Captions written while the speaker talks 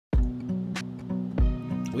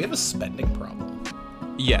we have a spending problem.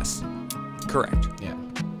 Yes, correct. Yeah.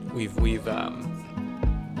 We've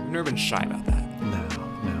never been shy about that.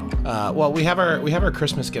 No. Well, we have our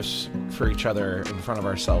Christmas gifts for each other in front of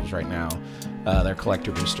ourselves right now. They're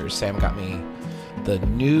collector boosters. Sam got me the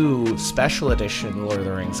new special edition Lord of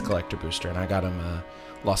the Rings collector booster, and I got him a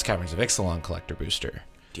Lost Caverns of Ixalan collector booster.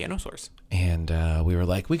 Dinosaurs. And we were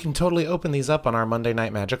like, we can totally open these up on our Monday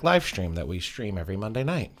Night Magic live stream that we stream every Monday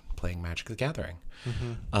night, playing Magic the Gathering.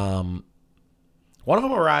 Mm-hmm. One of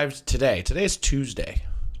them arrived today. Today's Tuesday.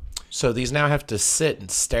 So these now have to sit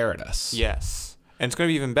and stare at us. Yes. And it's going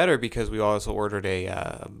to be even better because we also ordered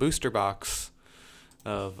a booster box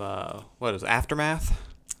of, what is it, Aftermath?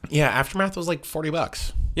 Yeah, Aftermath was like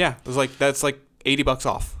 $40. Yeah, it was that's like $80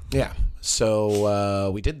 off. Yeah.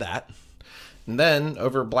 So we did that. And then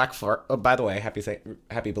over by the way,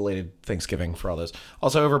 happy belated Thanksgiving for all those.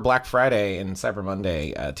 Also over Black Friday and Cyber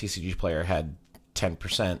Monday, TCG Player had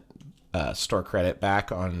 10% store credit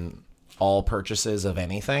back on all purchases of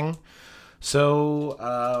anything.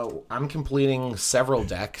 So I'm completing several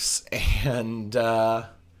decks and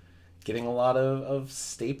getting a lot of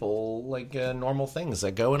staple, like normal things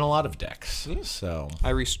that go in a lot of decks. Yeah. So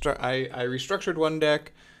I restructured one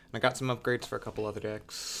deck, and I got some upgrades for a couple other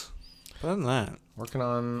decks. Other than that, working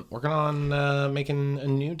on making a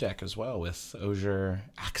new deck as well with Osier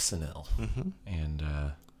Axonil, and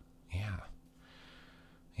yeah.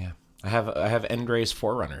 I have Endray's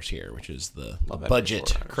Forerunners here, which is the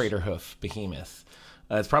budget Craterhoof behemoth.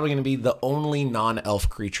 It's probably going to be the only non-elf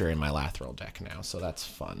creature in my Lathril deck now, so that's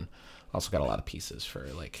fun. Also got a lot of pieces for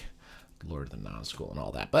like Lord of the Nazgul and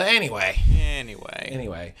all that. But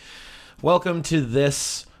anyway, welcome to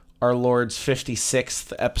this, our Lord's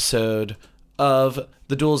 56th episode of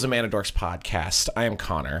the Duels of Mana Dorks podcast. I am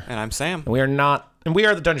Connor. And I'm Sam. And we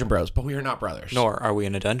are the Dungeon Bros, but we are not brothers. Nor are we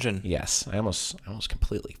in a dungeon. Yes. I almost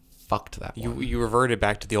completely fucked that one. You reverted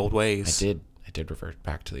back to the old ways. I did revert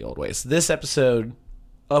back to the old ways. This episode,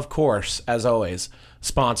 of course, as always,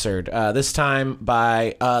 sponsored this time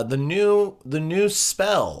by the new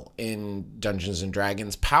spell in Dungeons and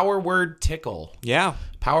Dragons, Power Word Tickle. Yeah.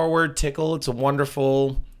 Power Word Tickle. It's a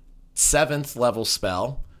wonderful 7th level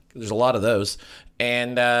spell. There's a lot of those,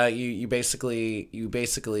 and you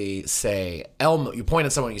basically say Elmo. You point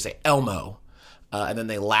at someone, and you say Elmo, and then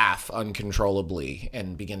they laugh uncontrollably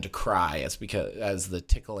and begin to cry as the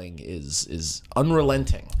tickling is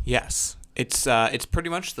unrelenting. Yes, it's pretty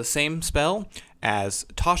much the same spell as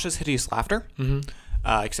Tasha's Hideous Laughter,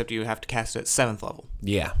 except you have to cast it at 7th level.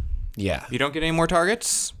 Yeah. You don't get any more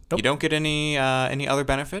targets. Nope. You don't get any other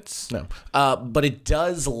benefits. No. But it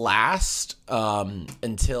does last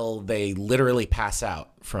until they literally pass out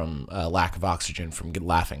from lack of oxygen from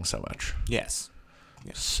laughing so much. Yes.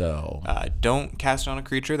 So don't cast on a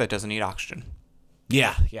creature that doesn't need oxygen.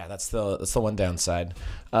 Yeah, that's the one downside.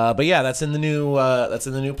 But yeah, that's in the new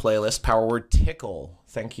playlist, Power Word Tickle.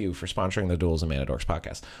 Thank you for sponsoring the Duels of Mana Dorks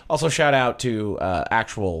podcast. Also, shout out to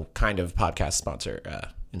actual kind of podcast sponsor,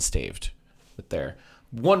 Enstaved, with their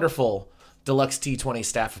wonderful deluxe T20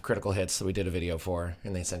 staff of critical hits that we did a video for,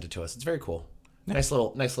 and they sent it to us. It's very cool. Yeah. Nice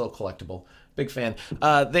little collectible. Big fan.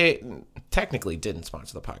 They technically didn't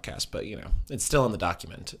sponsor the podcast, but it's still in the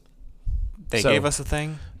document. They gave us a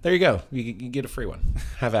thing. There you go. You get a free one.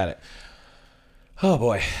 Have at it. Oh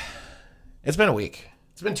boy, it's been a week.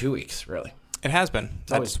 It's been 2 weeks, really. It has been.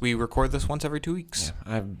 We record this once every 2 weeks.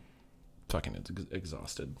 Yeah, I'm fucking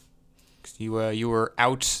exhausted. You were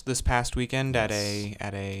out this past weekend at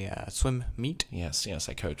a swim meet. Yes,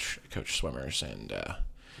 I coach swimmers, and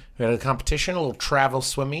we had a competition, a little travel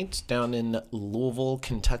swim meet down in Louisville,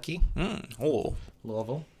 Kentucky.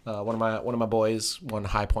 Louisville. One of my boys won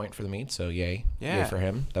high point for the meet, so yay for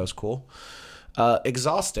him. That was cool.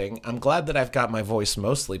 Exhausting. I'm glad that I've got my voice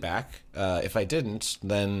mostly back. If I didn't,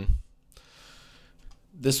 then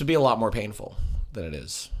this would be a lot more painful than it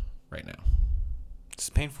is right now.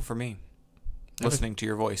 It's painful for me. Listening to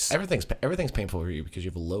your voice. Everything's painful for you because you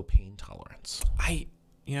have a low pain tolerance.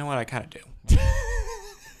 You know what, I kind of do.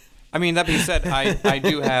 I mean, that being said, I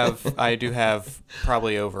do have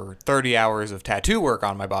probably over 30 hours of tattoo work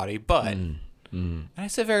on my body, but and I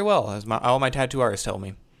said very well, as all my tattoo artists tell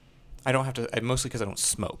me. I don't have to, mostly because I don't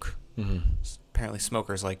smoke. Apparently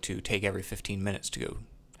smokers like to take every 15 minutes to go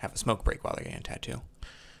have a smoke break while they're getting a tattoo.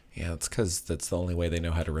 Yeah, that's because that's the only way they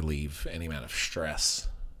know how to relieve any amount of stress.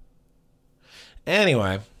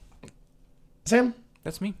 Anyway, Sam,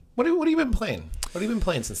 that's me. What have you been playing? What have you been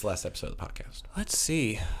playing since the last episode of the podcast? Let's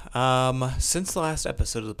see. Since the last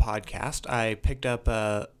episode of the podcast, I picked up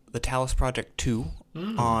the Talos Project 2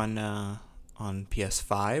 on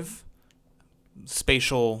PS5.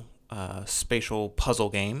 Spatial spatial puzzle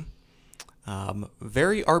game.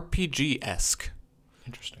 Very RPG-esque.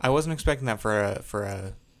 Interesting. I wasn't expecting that for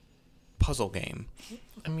a puzzle game.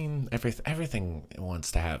 I mean, everything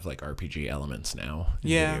wants to have like RPG elements now in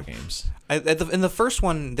Yeah. video games. In the first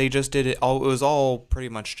one, they just did it all. It was all pretty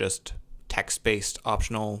much just text-based,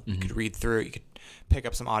 optional. You could read through it. You could pick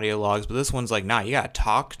up some audio logs. But this one's like, nah, you gotta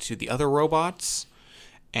talk to the other robots,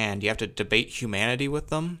 and you have to debate humanity with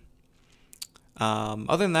them.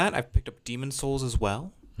 Other than that, I've picked up Demon Souls as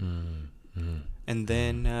well. And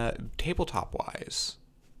then tabletop-wise,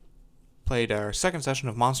 played our second session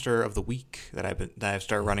of Monster of the Week that I've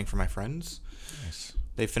started running for my friends. Nice.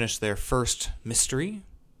 They finished their first mystery,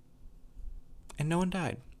 and no one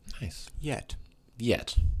died. Nice. Yet.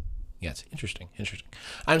 Interesting.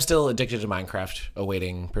 I'm still addicted to Minecraft,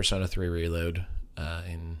 awaiting Persona 3 Reload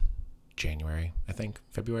in January, I think.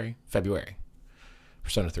 February.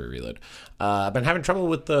 Persona 3 Reload. I've been having trouble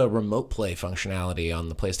with the remote play functionality on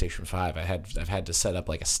the PlayStation 5. I've had to set up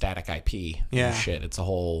like a static IP. Yeah. Shit. It's a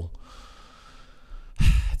whole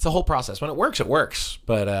process. When it works.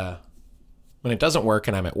 But when it doesn't work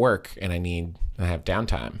and I'm at work and I have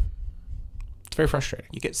downtime, it's very frustrating.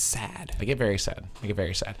 You get sad. I get very sad.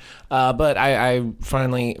 But I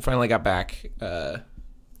finally got back,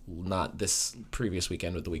 not this previous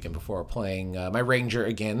weekend, but the weekend before, playing my Ranger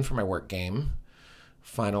again for my work game.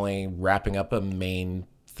 Finally wrapping up a main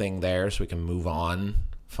thing there so we can move on,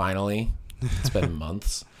 finally. It's been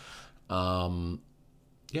months. Yeah,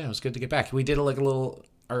 it was good to get back. We did a little...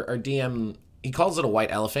 Our DM, he calls it a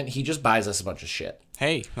white elephant. He just buys us a bunch of shit.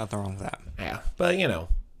 Hey, nothing wrong with that. Yeah, but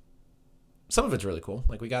some of it's really cool.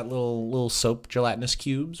 Like we got little soap gelatinous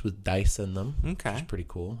cubes with dice in them. Okay. Which is pretty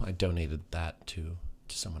cool. I donated that to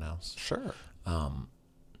someone else. Sure.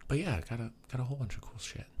 But yeah, got a whole bunch of cool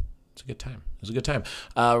shit. It's a good time.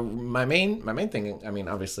 My main thing, I mean,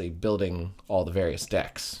 obviously building all the various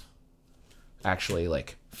decks. Actually,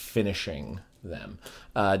 like finishing them.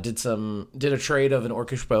 Did a trade of an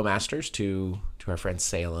Orcish Bowmasters to our friend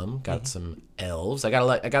Salem. Got some elves. I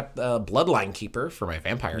got Bloodline Keeper for my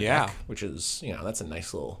vampire deck, which is that's a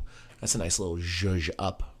nice little zhuzh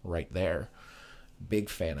up right there. Big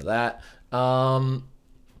fan of that.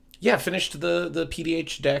 Finished the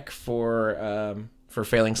PDH deck for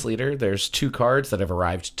Phalanx Leader. There's 2 cards that have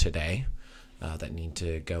arrived today that need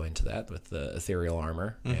to go into that with the Ethereal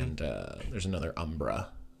Armor, and there's another Umbra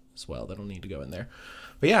as well that'll need to go in there.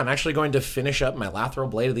 But yeah, I'm actually going to finish up my Lateral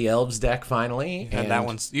Blade of the Elves deck finally.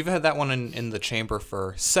 You've had that one in the chamber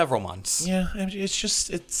for several months. Yeah,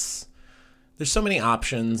 there's so many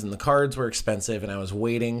options, and the cards were expensive, and I was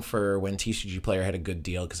waiting for when TCG Player had a good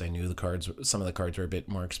deal because I knew some of the cards were a bit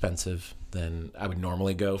more expensive than I would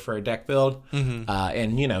normally go for a deck build. And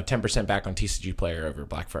 10% back on TCG Player over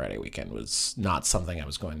Black Friday weekend was not something I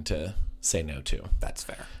was going to say no to. That's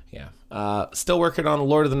fair. Yeah. Still working on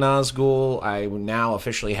Lord of the Nazgul. I now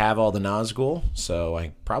officially have all the Nazgul, so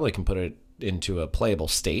I probably can put it into a playable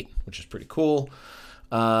state, which is pretty cool.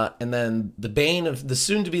 And then the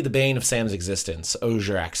soon-to-be the bane of Sam's existence,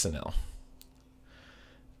 Osier Axonil.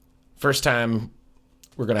 First time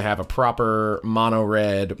we're going to have a proper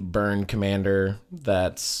mono-red burn commander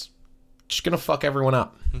that's just going to fuck everyone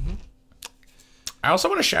up. I also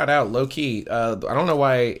want to shout out, low-key, I don't know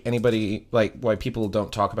why why people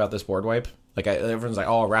don't talk about this board wipe. Everyone's like,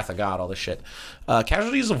 oh, Wrath of God, all this shit.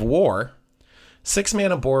 Casualties of War,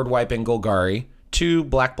 6-mana board wipe in Golgari, 2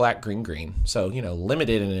 black, green. So,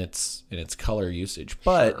 limited in its color usage.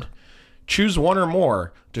 But choose one or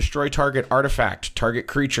more. Destroy target artifact, target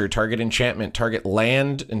creature, target enchantment, target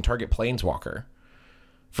land, and target planeswalker.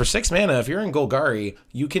 For 6 mana, if you're in Golgari,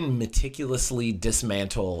 you can meticulously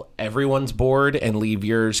dismantle everyone's board and leave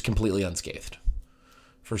yours completely unscathed.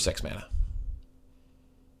 For 6 mana.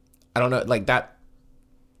 I don't know,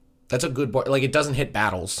 that's a good board. It doesn't hit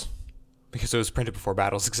battles. Because it was printed before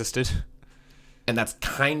battles existed. And that's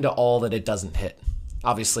kind of all that it doesn't hit.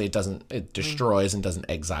 Obviously, it destroys and doesn't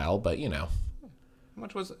exile, but How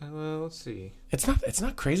much was it? Let's see. It's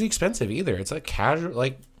not crazy expensive either. It's like casual,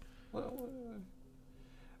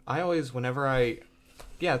 I always, it's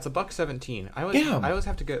 $1.17. I always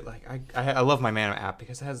have to go, I love my Mana app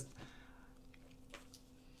because it has,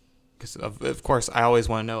 because of course, I always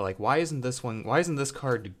want to know, why isn't this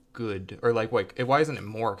card good? Or, why isn't it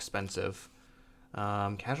more expensive?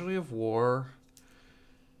 Casualty of War,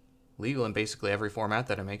 legal in basically every format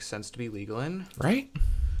that it makes sense to be legal in. Right?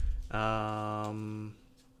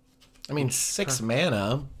 6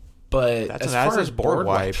 mana, but as far as board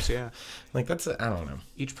wipes, yeah. I don't know.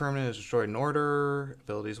 Each permanent is destroyed in order.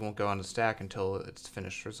 Abilities won't go on the stack until it's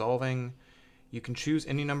finished resolving. You can choose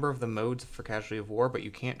any number of the modes for Casualty of War, but you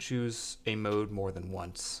can't choose a mode more than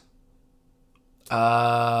once.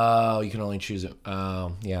 Oh, you can only choose it.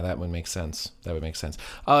 Oh, yeah, that would make sense.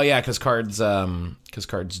 Oh, yeah, because cards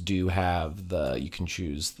do have the you can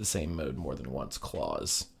choose the same mode more than once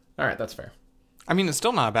clause. All right, that's fair. I mean, it's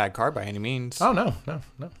still not a bad card by any means. Oh, no.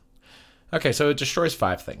 Okay, so it destroys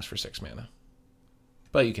 5 things for 6 mana.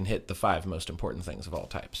 But you can hit the 5 most important things of all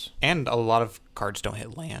types. And a lot of cards don't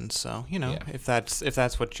hit lands, so, if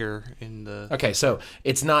that's what you're in the... Okay, so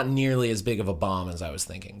it's not nearly as big of a bomb as I was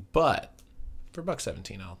thinking, but for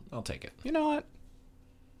 $1.17, I'll take it. You know what?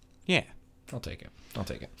 Yeah. I'll take it.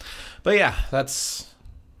 But yeah, that's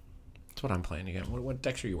what I'm playing again. What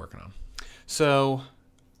decks are you working on? So,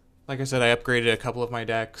 like I said, I upgraded a couple of my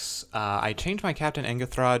decks. I changed my Captain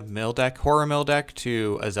Engethrod horror mill deck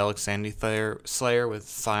to a Zelix Sandy Slayer with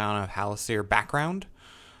Scion of Halaseer background.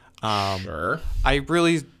 Sure.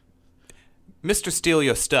 Mr. Steal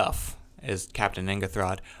Your Stuff as Captain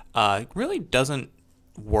Engethrod really doesn't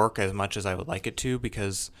work as much as I would like it to,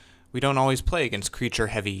 because we don't always play against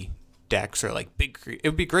creature-heavy decks or like big. It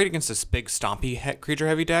would be great against this big stompy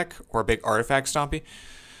creature-heavy deck or a big artifact stompy.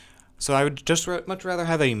 So I would just much rather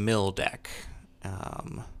have a mill deck.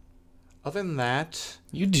 Other than that,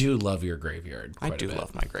 you do love your graveyard. I do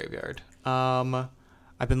love my graveyard.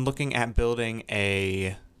 I've been looking at building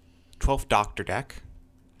a 12th Doctor deck,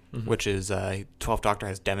 which is 12th Doctor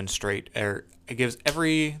has Demonstrate. It gives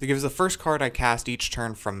the first card I cast each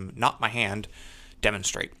turn from not my hand,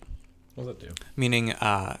 Demonstrate. What does that do? Meaning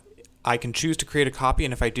I can choose to create a copy,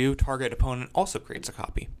 and if I do, target opponent also creates a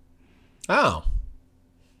copy. Oh.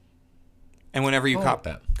 And whenever you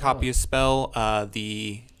copy a spell,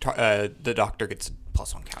 the Doctor gets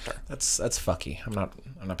 +1 counter. That's fucky. I'm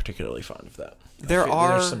not particularly fond of that.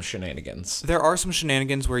 There's some shenanigans. There are some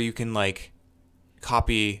shenanigans where you can like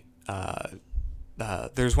copy.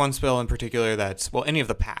 There's one spell in particular that's any of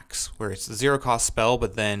the packs where it's a 0-cost spell,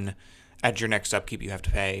 but then at your next upkeep you have to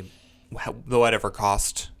pay the whatever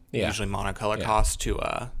cost, usually monocolor cost, to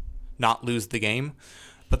not lose the game.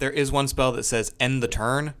 But there is one spell that says end the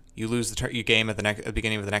turn. You lose you game at the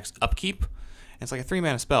beginning of the next upkeep. And it's like a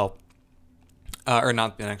 3-mana spell, or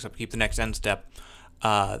not the next upkeep, the next end step.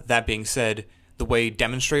 That being said, the way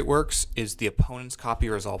Demonstrate works is the opponent's copy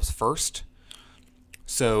resolves first.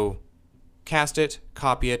 So cast it,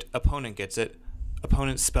 copy it, opponent gets it,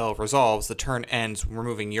 opponent's spell resolves, the turn ends,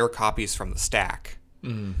 removing your copies from the stack.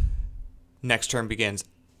 Next turn begins,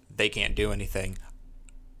 they can't do anything.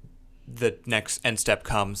 The next end step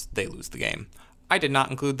comes, they lose the game. I did not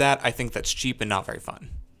include that. I think that's cheap and not very fun.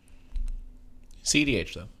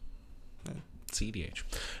 CDH, though. CDH.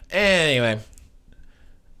 Anyway,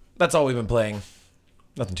 that's all we've been playing.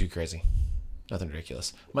 Nothing too crazy. Nothing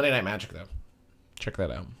ridiculous. Monday Night Magic, though. Check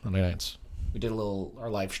that out. Monday nights. We did our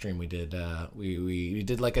live stream. We did we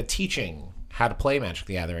did like a teaching how to play Magic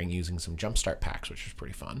the Gathering using some Jumpstart packs, which was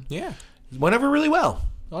pretty fun. Yeah. It went over really well.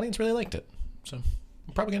 The audience really liked it. So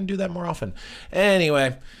I'm probably going to do that more often.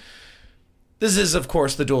 Anyway, this is, of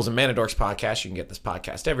course, the Duels and Mana Dorks podcast. You can get this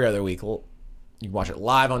podcast every other week. You can watch it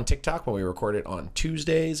live on TikTok when we record it on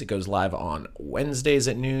Tuesdays. It goes live on Wednesdays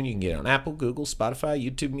at noon. You can get it on Apple, Google, Spotify,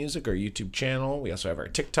 YouTube Music, or YouTube channel. We also have our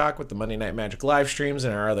TikTok with the Monday Night Magic live streams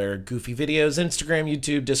and our other goofy videos, Instagram,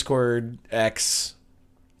 YouTube, Discord, X,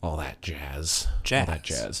 all that jazz. All that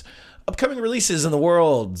jazz. Upcoming releases in the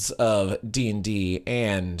worlds of D&D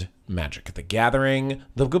and Magic the Gathering,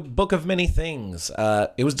 the Book of Many Things.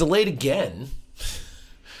 It was delayed again.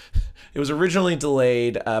 It was originally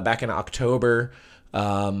delayed back in October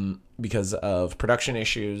because of production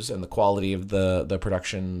issues and the quality of the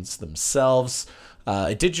productions themselves.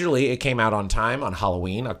 Digitally, it came out on time on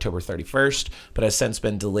Halloween, October 31st, but has since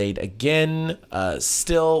been delayed again,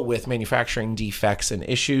 still with manufacturing defects and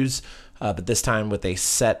issues, but this time with a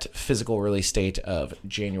set physical release date of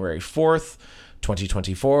January 4th.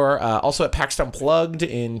 2024. Also at PAX Unplugged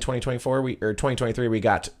in 2023, we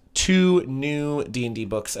got 2 new D&D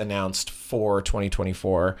books announced for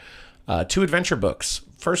 2024. 2 adventure books.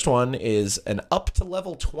 First one is an up to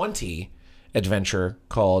level 20 adventure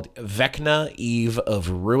called Vecna, Eve of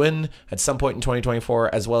Ruin, at some point in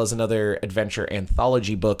 2024, as well as another adventure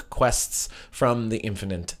anthology book, Quests from the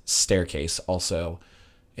Infinite Staircase, also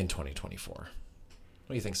in 2024. What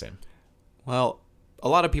do you think, Sam? Well, a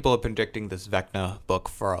lot of people have been predicting this Vecna book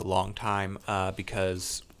for a long time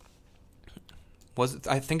because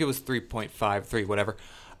I think it was 3.53, whatever,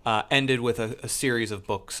 ended with a series of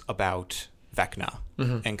books about Vecna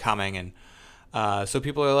and coming. And so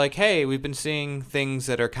people are like, hey, we've been seeing things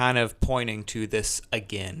that are kind of pointing to this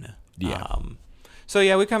again. Yeah. So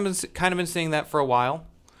yeah, we've kind of been seeing that for a while.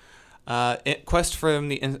 Quests from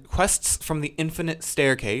the Infinite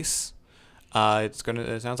Staircase. It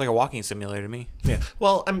sounds like a walking simulator to me. Yeah.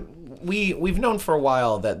 Well, we've known for a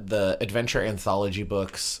while that the adventure anthology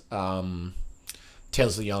books,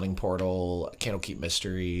 Tales of the Yawning Portal, Candlekeep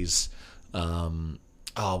Mysteries,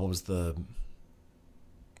 what was the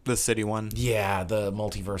city one? Yeah, the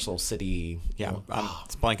multiversal city. Yeah,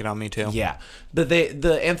 it's blanking on me too. Yeah,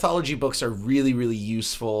 the anthology books are really, really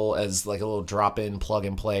useful as like a little drop-in,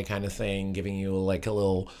 plug-and-play kind of thing, giving you like a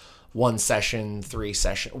little 1 session, 3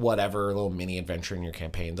 session, whatever, a little mini adventure in your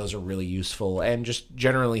campaign. Those are really useful and just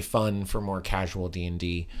generally fun for more casual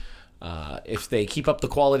D&D. If they keep up the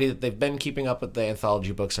quality that they've been keeping up with the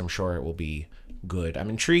anthology books, I'm sure it will be good. I'm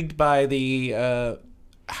intrigued by the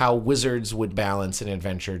how Wizards would balance an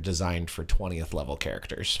adventure designed for 20th level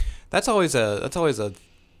characters. That's always a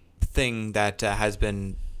thing that has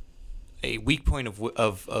been a weak point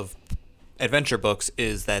of adventure books,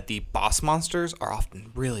 is that the boss monsters are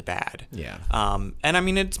often really bad. Yeah. And I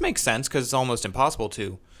mean, it makes sense because it's almost impossible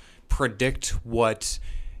to predict what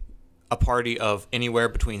a party of anywhere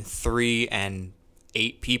between 3 and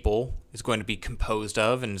 8 people is going to be composed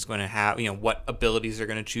of, and is going to have, what abilities they're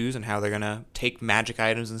going to choose and how they're going to take magic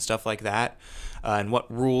items and stuff like that, and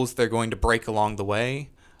what rules they're going to break along the way.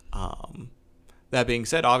 That being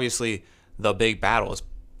said, obviously the big battle is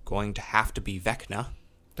going to have to be Vecna.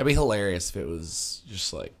 That'd be hilarious if it was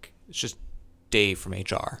just like... It's just Dave from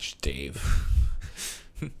HR. Just Dave.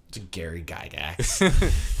 It's Gary Gygax.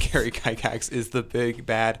 Gary Gygax is the big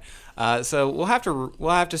bad. So we'll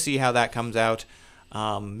have to see how that comes out.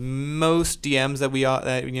 Most DMs that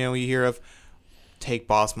we hear of take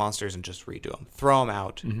boss monsters and just redo them, throw them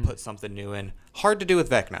out, put something new in. Hard to do with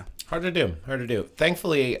Vecna. Hard to do.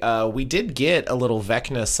 Thankfully, we did get a little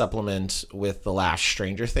Vecna supplement with the last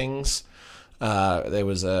Stranger Things. There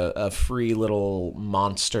was a free little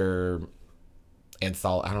monster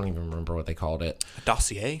anthology. I don't even remember what they called it. A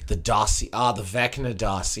dossier? The Vecna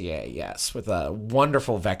dossier, yes, with a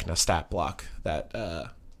wonderful Vecna stat block that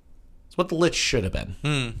it's what the Lich should have been.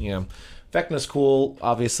 Vecna's cool.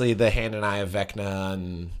 Obviously, the hand and eye of Vecna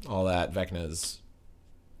and all that. Vecna's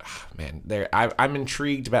man. I'm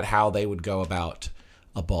intrigued about how they would go about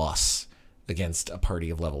a boss against a party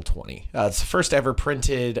of level 20. It's the first ever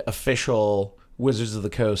printed official Wizards of the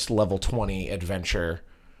Coast level 20 adventure.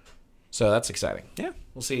 So that's exciting. Yeah.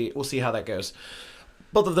 We'll see how that goes.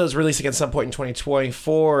 Both of those releasing at some point in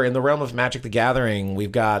 2024. In the realm of Magic the Gathering,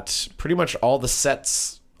 we've got pretty much all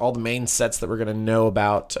the main sets that we're going to know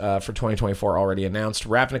about for 2024 already announced.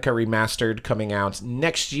 Ravnica Remastered coming out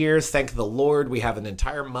next year. Thank the Lord, we have an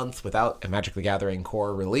entire month without a Magic the Gathering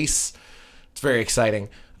core release. It's very exciting.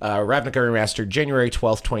 Ravnica Remastered, January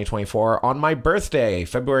 12th, 2024. On my birthday,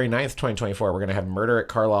 February 9th, 2024, we're going to have Murder at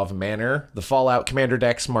Karlov Manor. The Fallout Commander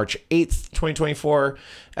decks, March 8th, 2024.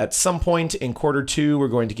 At some point in quarter 2, we're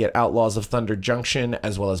going to get Outlaws of Thunder Junction,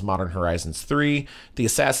 as well as Modern Horizons 3. The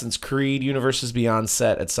Assassin's Creed Universes Beyond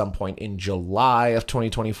set at some point in July of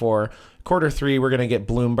 2024. Quarter 3, we're going to get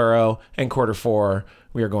Bloomburrow. And quarter 4,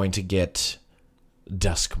 we are going to get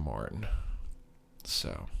Duskmourn.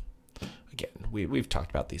 So... Again, we've talked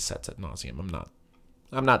about these sets ad nauseum.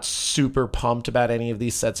 I'm not super pumped about any of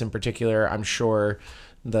these sets in particular. I'm sure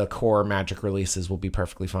the core Magic releases will be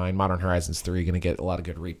perfectly fine. Modern Horizons 3 going to get a lot of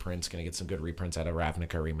good reprints. Going to get some good reprints out of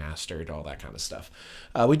Ravnica Remastered, all that kind of stuff.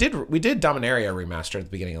 We did Dominaria Remastered at the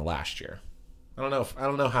beginning of last year. I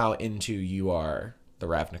don't know how into you are the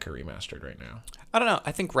Ravnica Remastered right now. I don't know.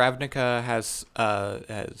 I think Ravnica has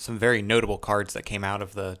some very notable cards that came out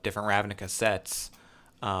of the different Ravnica sets.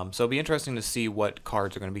 So it'll be interesting to see what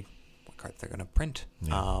cards they're going to print.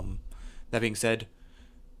 Yeah. That being said,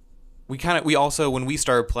 we also, when we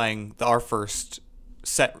started playing, our first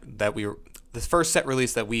set the first set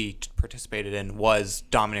release that we participated in was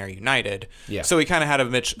Dominaria United. Yeah. So we kind of had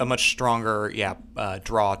a much stronger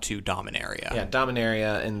draw to Dominaria. Yeah,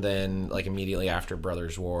 Dominaria, and then like immediately after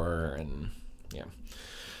Brothers War, and yeah.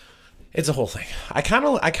 It's a whole thing.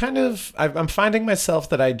 I'm finding myself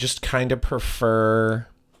that I just kind of prefer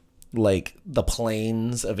like the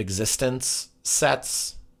Planes of Existence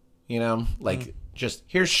sets, just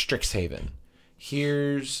here's Strixhaven,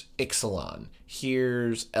 here's Ixalan,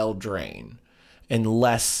 here's Eldraine, and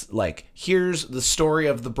less like here's the story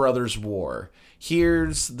of the Brothers War,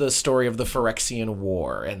 here's the story of the Phyrexian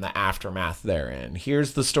War and the aftermath therein,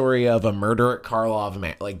 here's the story of a Murder at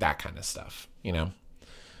Karlov, like that kind of stuff,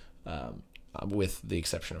 with the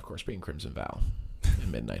exception, of course, being Crimson Vow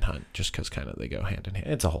and Midnight Hunt, just because kind of they go hand in hand.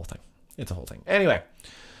 It's a whole thing. Anyway,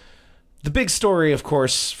 the big story, of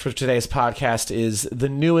course, for today's podcast is the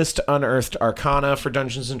newest Unearthed Arcana for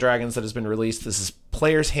Dungeons & Dragons that has been released. This is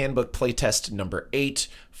Player's Handbook playtest number 8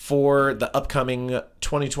 for the upcoming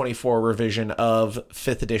 2024 revision of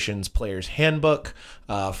 5th edition's Player's Handbook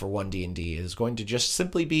for One D&D. It is going to just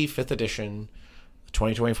simply be 5th edition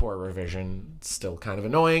 2024 revision. It's still kind of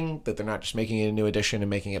annoying that they're not just making it a new edition and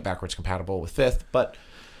making it backwards compatible with 5th, but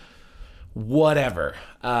whatever.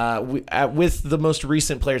 With the most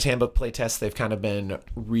recent Player's Handbook playtest, they've kind of been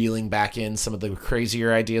reeling back in some of the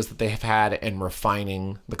crazier ideas that they have had and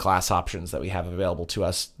refining the class options that we have available to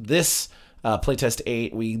us. This playtest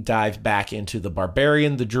 8, we dive back into the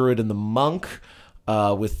Barbarian, the Druid, and the Monk,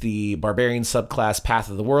 with the Barbarian subclass Path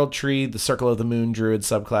of the World Tree, the Circle of the Moon Druid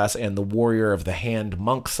subclass, and the Warrior of the Hand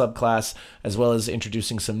Monk subclass, as well as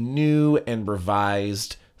introducing some new and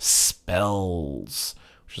revised spells,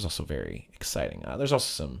 which is also very exciting. There's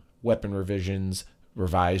also some weapon revisions,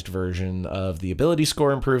 revised version of the ability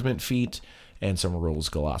score improvement feat, and some rules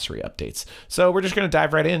glossary updates. So we're just going to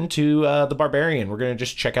dive right into the Barbarian. We're going to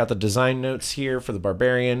just check out the design notes here for the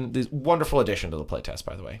Barbarian. The wonderful addition to the playtest,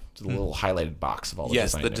 by the way. It's a little highlighted box of all the design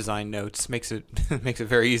notes. Yes, the design notes makes it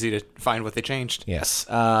very easy to find what they changed. Yes.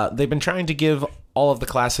 They've been trying to give all of the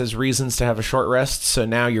classes reasons to have a short rest. So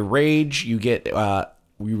now your rage, you get...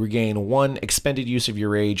 you regain 1 expended use of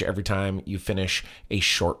your rage every time you finish a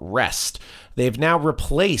short rest. They've now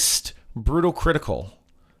replaced Brutal Critical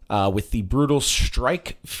with the Brutal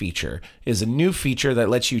Strike feature. It is a new feature that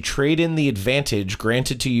lets you trade in the advantage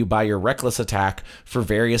granted to you by your reckless attack for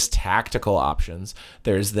various tactical options.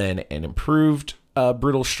 There's then an improved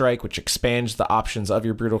Brutal Strike, which expands the options of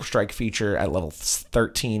your Brutal Strike feature at level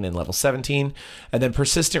 13 and level 17. And then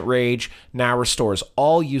Persistent Rage now restores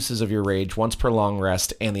all uses of your rage once per long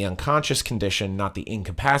rest, and the unconscious condition, not the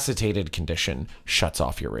incapacitated condition, shuts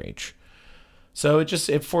off your rage. So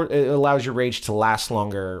it allows your rage to last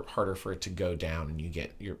longer, harder for it to go down,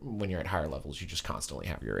 and when you're at higher levels, you just constantly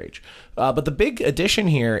have your rage. But the big addition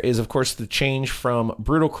here is, of course, the change from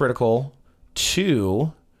Brutal Critical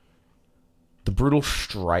to the Brutal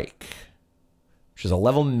Strike, which is a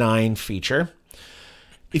level 9 feature.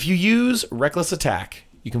 If you use Reckless Attack,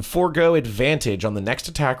 you can forego advantage on the next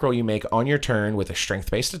attack roll you make on your turn with a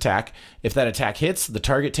strength-based attack. If that attack hits, the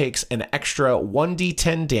target takes an extra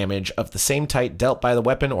 1d10 damage of the same type dealt by the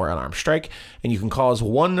weapon or unarmed strike, and you can cause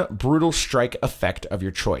 1 Brutal Strike effect of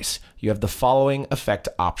your choice. You have the following effect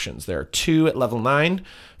options. There are 2 at level 9.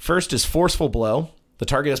 First is Forceful Blow. The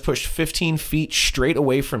target is pushed 15 feet straight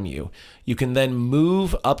away from you. You can then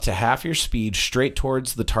move up to half your speed straight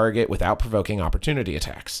towards the target without provoking opportunity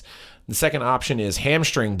attacks. The second option is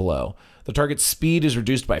Hamstring Blow. The target's speed is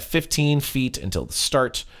reduced by 15 feet until the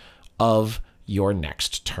start of your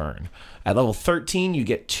next turn. At level 13, you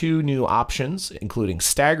get 2 new options, including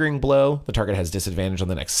Staggering Blow. The target has disadvantage on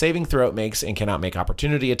the next saving throw it makes and cannot make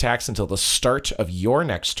opportunity attacks until the start of your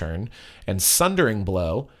next turn. And Sundering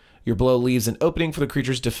Blow. Your blow leaves an opening for the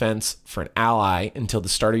creature's defense for an ally until the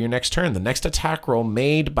start of your next turn. The next attack roll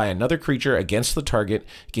made by another creature against the target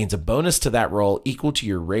gains a bonus to that roll equal to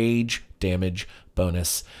your rage damage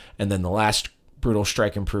bonus. And then the last Brutal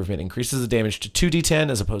Strike improvement increases the damage to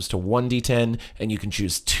 2d10 as opposed to 1d10, and you can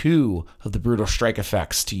choose 2 of the Brutal Strike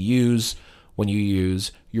effects to use when you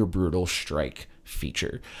use your Brutal Strike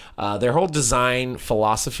feature. Their whole design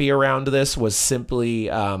philosophy around this was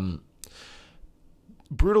simply...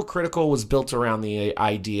 Brutal Critical was built around the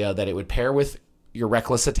idea that it would pair with your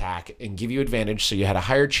Reckless Attack and give you advantage, so you had a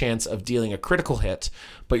higher chance of dealing a critical hit,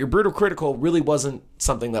 but your Brutal Critical really wasn't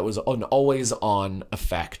something that was an always-on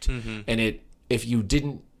effect. And if you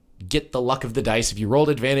didn't get the luck of the dice, if you rolled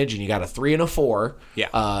advantage and you got a 3 and a 4,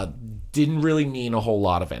 didn't really mean a whole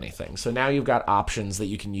lot of anything. So now you've got options that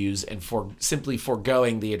you can use, and for simply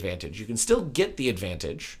foregoing the advantage. You can still get the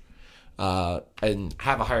advantage and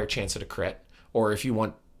have a higher chance at a crit, or if you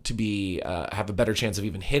want to be have a better chance of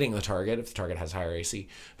even hitting the target if the target has higher AC.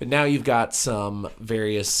 But now you've got some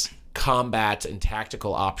various combat and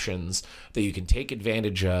tactical options that you can take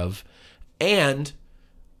advantage of. And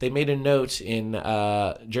they made a note in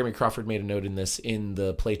Jeremy Crawford made a note in this in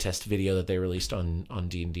the playtest video that they released on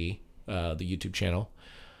D&D, the YouTube channel.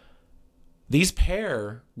 These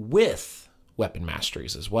pair with weapon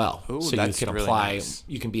masteries as well. Ooh, so that's you can really apply nice.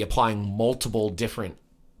 You can be applying multiple different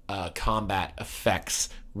combat effects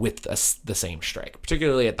with the same strike,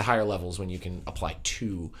 particularly at the higher levels when you can apply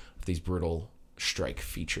 2 of these Brutal Strike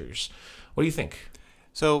features. What do you think?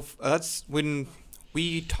 So that's when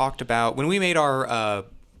we talked about, when we made our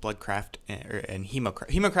Bloodcraft and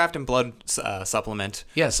Hemocraft and Blood supplement.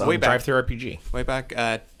 Yes, way back, ttrpg. Way back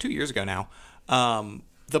 2 years ago now.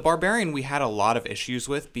 The Barbarian we had a lot of issues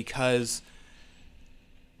with because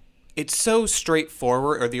it's so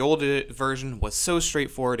straightforward, or the old version was so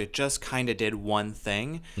straightforward, it just kind of did one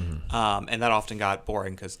thing. And that often got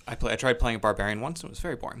boring because I tried playing a Barbarian once and it was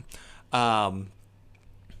very boring. Run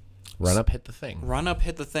up, hit the thing. Run up,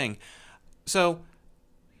 hit the thing. So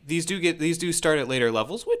these do start at later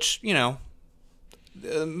levels, which, you know,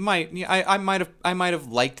 I might have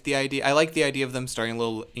liked the idea. I like the idea of them starting a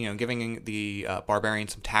little, you know, giving the Barbarian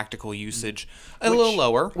some tactical usage a little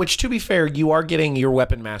lower. Which, to be fair, you are getting your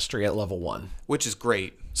weapon mastery at level 1. Which is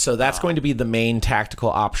great. So that's going to be the main tactical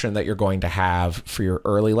option that you're going to have for your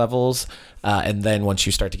early levels. And then once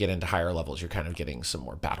you start to get into higher levels, you're kind of getting some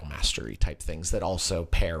more battle mastery type things that also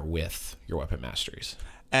pair with your weapon masteries.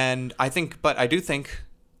 And I do think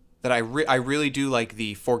that I really do like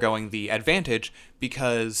the foregoing the advantage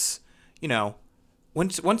because, you know,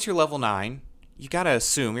 once you're level 9, you got to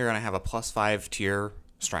assume you're going to have a +5 to your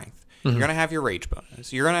strength. You're going to have your rage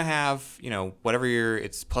bonus. You're going to have, you know, whatever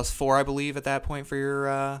it's +4, I believe, at that point for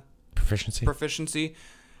your proficiency.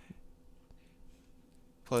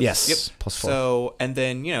 Yes, yep. +4. So, and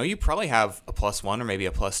then, you know, you probably have a +1 or maybe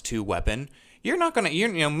a +2 weapon. You're not going to, you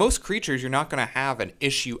know, most creatures, you're not going to have an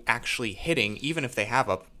issue actually hitting, even if they have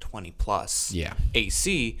a 20+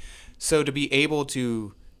 AC. So to be able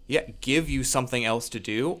to, give you something else to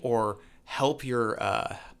do or help your,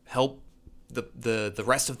 help the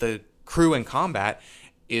rest of the crew in combat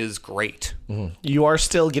is great. You are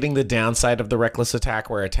still getting the downside of the reckless attack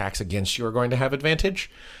where attacks against you are going to have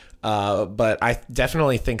advantage. But I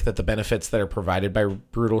definitely think that the benefits that are provided by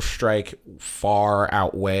Brutal Strike far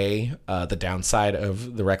outweigh the downside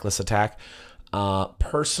of the reckless attack.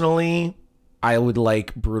 Personally, I would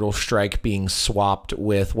like Brutal Strike being swapped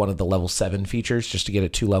with one of the level 7 features just to get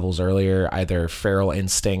it 2 levels earlier, either Feral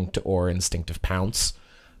Instinct or Instinctive Pounce.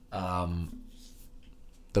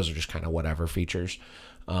 Those are just kind of whatever features.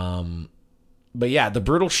 But yeah, the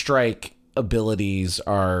Brutal Strike abilities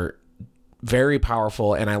are very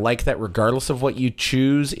powerful, and I like that regardless of what you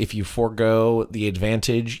choose, if you forego the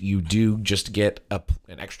advantage, you do just get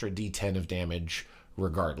an extra d10 of damage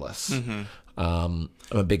regardless. I'm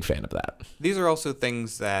a big fan of that. These are also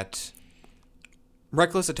things that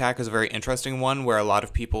reckless attack is a very interesting one where a lot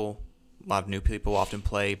of new people often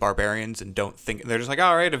play Barbarians and don't think, they're just like,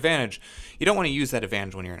 all right, advantage. You don't want to use that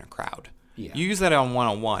advantage when you're in a crowd. You use that on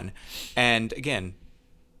one-on-one, and again,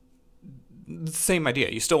 same idea.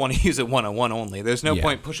 You still want to use it one-on-one only. There's no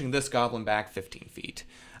point pushing this goblin back 15 feet.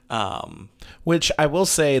 Which I will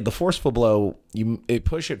say, the forceful blow, it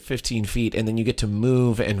push it 15 feet, and then you get to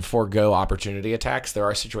move and forego opportunity attacks. There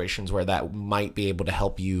are situations where that might be able to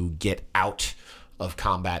help you get out of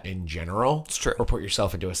combat in general. It's true. Or put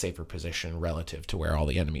yourself into a safer position relative to where all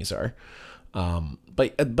the enemies are.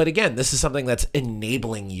 But again, this is something that's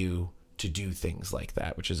enabling you to do things like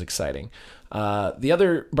that, which is exciting. The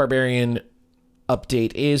other Barbarian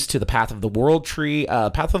update is to the Path of the World tree.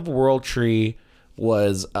 Path of the World tree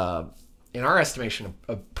was, in our estimation,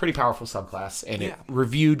 a pretty powerful subclass, and it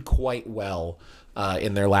reviewed quite well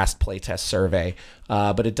in their last playtest survey.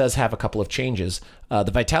 But it does have a couple of changes.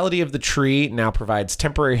 The vitality of the tree now provides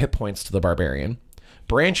temporary hit points to the Barbarian.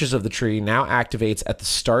 Branches of the tree now activates at the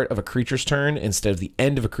start of a creature's turn instead of the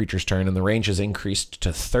end of a creature's turn, and the range is increased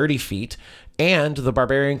to 30 feet. And the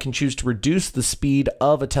Barbarian can choose to reduce the speed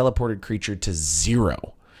of a teleported creature to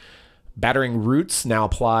 0. Battering Roots now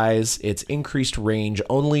applies its increased range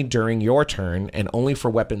only during your turn and only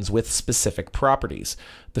for weapons with specific properties.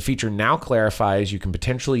 The feature now clarifies you can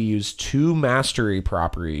potentially use 2 mastery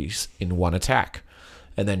properties in one attack.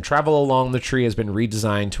 And then Travel Along the Tree has been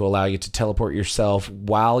redesigned to allow you to teleport yourself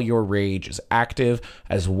while your rage is active,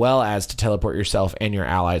 as well as to teleport yourself and your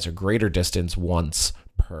allies a greater distance once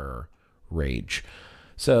per rage.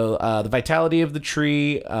 So the vitality of the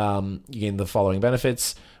tree, you gain the following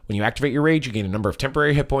benefits. When you activate your rage, you gain a number of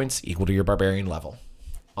temporary hit points equal to your Barbarian level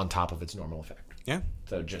on top of its normal effect. Yeah.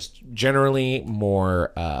 So just generally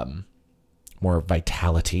more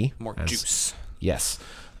vitality. More juice. Yes.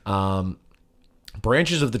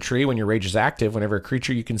 Branches of the tree, when your rage is active, whenever a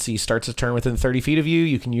creature you can see starts a turn within 30 feet of you,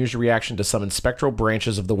 you can use your reaction to summon spectral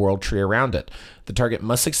branches of the world tree around it. The target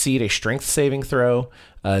must succeed a strength saving throw,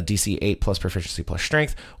 DC 8 plus proficiency plus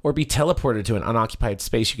strength, or be teleported to an unoccupied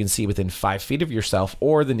space you can see within 5 feet of yourself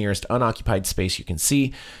or the nearest unoccupied space you can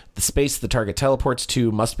see. The space the target teleports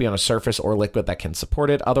to must be on a surface or liquid that can support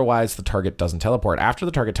it. Otherwise, the target doesn't teleport. After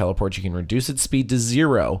the target teleports, you can reduce its speed to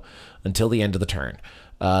 0 until the end of the turn.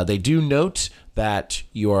 They do note that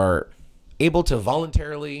you are able to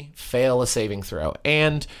voluntarily fail a saving throw,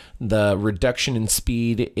 and the reduction in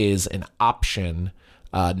speed is an option,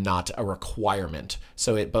 not a requirement.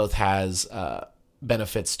 So it both has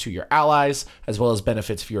benefits to your allies, as well as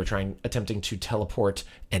benefits if you are attempting to teleport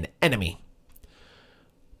an enemy.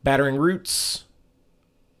 Battering Roots.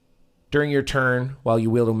 During your turn, while you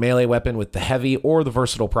wield a melee weapon with the heavy or the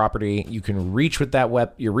versatile property, you can reach with that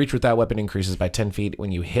weapon. Your reach with that weapon increases by 10 feet.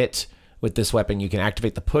 When you hit with this weapon, you can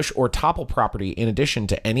activate the push or topple property in addition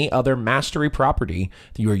to any other mastery property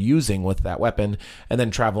that you are using with that weapon, and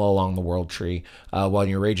then travel along the world tree. While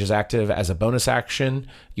your rage is active, as a bonus action,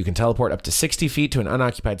 you can teleport up to 60 feet to an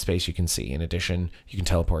unoccupied space you can see. In addition, you can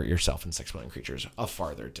teleport yourself and 6 million creatures a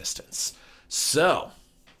farther distance. So,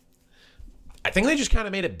 I think they just kind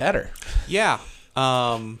of made it better. Yeah.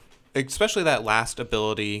 Especially that last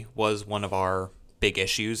ability was one of our big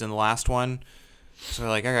issues in the last one. So we're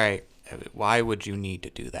like, all right, why would you need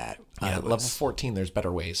to do that? Yeah, level 14, there's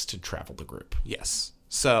better ways to travel the group. Yes.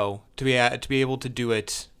 So to be able to do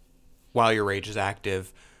it while your rage is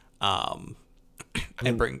active, and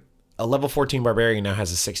bring a level 14 barbarian now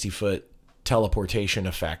has a 60-foot teleportation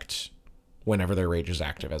effect whenever their rage is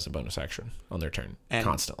active as a bonus action on their turn,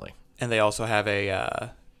 constantly. And they also have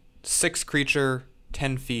a 6 creature,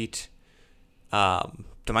 10 feet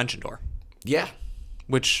dimension door. Yeah.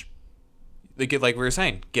 Which, they get, like we were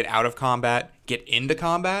saying, get out of combat, get into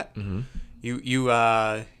combat. Mm-hmm.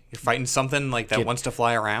 You're fighting something like that wants to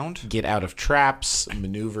fly around. Get out of traps,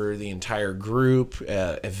 maneuver the entire group,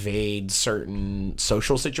 evade certain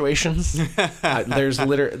social situations. There's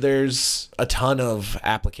a ton of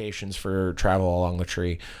applications for travel along the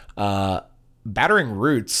tree. Battering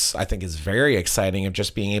Roots, I think, is very exciting of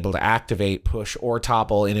just being able to activate, push, or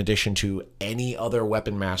topple in addition to any other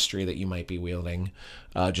weapon mastery that you might be wielding,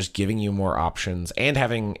 just giving you more options, and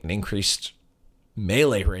having an increased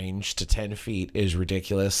melee range to 10 feet is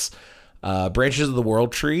ridiculous. Branches of the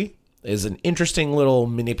World Tree is an interesting little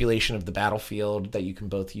manipulation of the battlefield that you can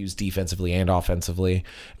both use defensively and offensively.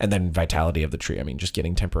 And then Vitality of the Tree. I mean, just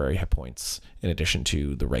getting temporary hit points in addition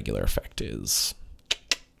to the regular effect is...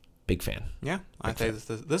 Big fan. Yeah, I think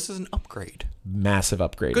this is an upgrade. Massive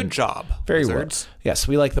upgrade. Good job. Very Wizards. Well. Yes,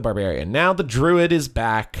 we like the Barbarian. Now the Druid is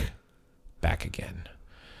back again.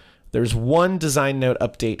 There's one design note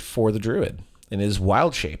update for the Druid, and it is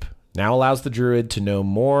Wild Shape. Now allows the Druid to know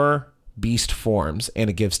more beast forms, and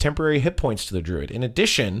it gives temporary hit points to the Druid. In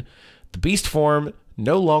addition, the beast form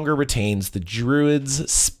no longer retains the Druid's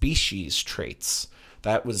species traits.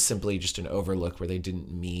 That was simply just an overlook where they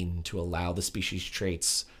didn't mean to allow the species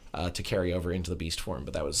traits to carry over into the beast form,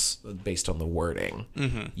 but that was based on the wording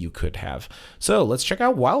you could have. So let's check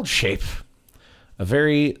out Wild Shape. A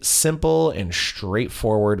very simple and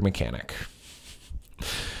straightforward mechanic.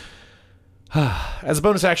 As a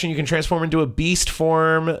bonus action, you can transform into a beast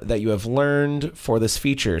form that you have learned for this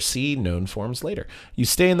feature. See known forms later. You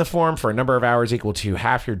stay in the form for a number of hours equal to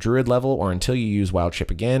half your druid level, or until you use Wild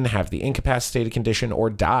Shape again, have the incapacitated condition, or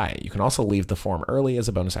die. You can also leave the form early as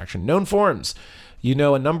a bonus action. Known forms. You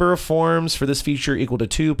know a number of forms for this feature equal to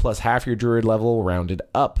 2 plus half your druid level rounded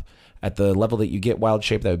up. At the level that you get Wild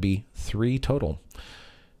Shape, that would be 3 total.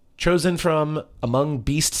 Chosen from among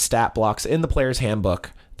beast stat blocks in the player's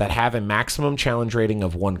handbook that have a maximum challenge rating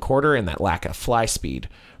of 1/4 and that lack a fly speed.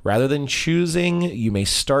 Rather than choosing, you may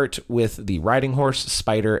start with the riding horse,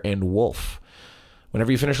 spider, and wolf.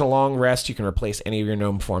 Whenever you finish a long rest, you can replace any of your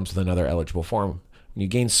gnome forms with another eligible form. When you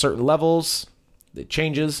gain certain levels, it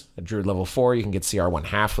changes. At Druid level 4, you can get CR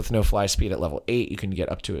 1/2 with no fly speed. At level 8, you can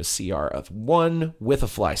get up to a CR of 1 with a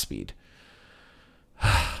fly speed.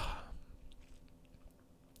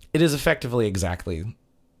 It is effectively exactly...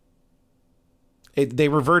 They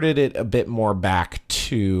reverted it a bit more back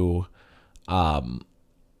to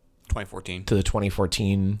 2014. To the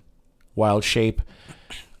 2014 Wild Shape.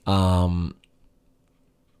 You're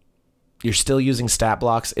still using stat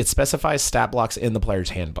blocks. It specifies stat blocks in the player's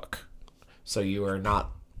handbook. So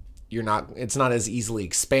it's not as easily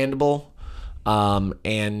expandable.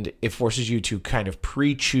 And it forces you to kind of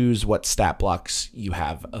pre-choose what stat blocks you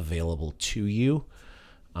have available to you.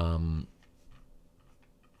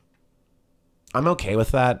 I'm okay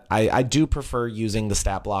with that. I do prefer using the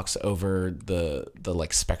stat blocks over the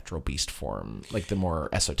like spectral beast form, like the more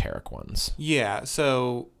esoteric ones. Yeah.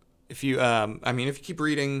 So if you, if you keep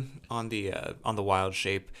reading on the Wild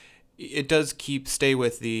Shape, it does stay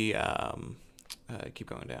with the, keep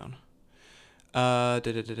going down.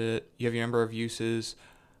 You have your number of uses.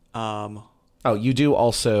 Oh, you do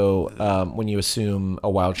also, when you assume a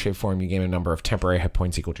Wild Shape form, you gain a number of temporary hit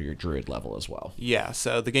points equal to your druid level as well. Yeah,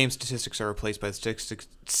 so the game statistics are replaced by the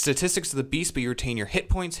statistics of the beast, but you retain your hit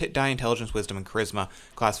points, hit die, intelligence, wisdom, and charisma,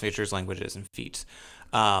 class features, languages, and feats.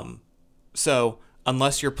 So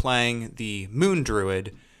unless you're playing the Moon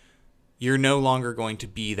Druid, you're no longer going to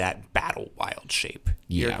be that battle wild shape.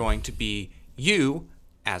 Yeah. You're going to be you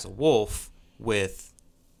as a wolf with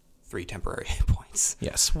 3 temporary hit points.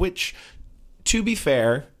 Yes, which, to be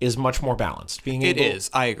fair, is much more balanced. It is.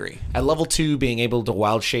 I agree. At level 2, being able to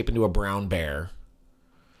wild shape into a brown bear,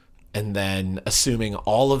 and then assuming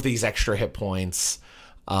all of these extra hit points,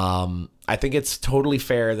 I think it's totally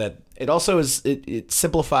fair that it also is. It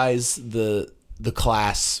simplifies the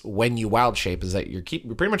class when you wild shape, is that you're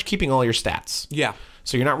pretty much keeping all your stats. Yeah.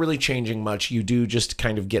 So you're not really changing much. You do just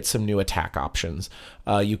kind of get some new attack options.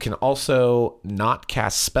 You can also not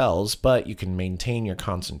cast spells, but you can maintain your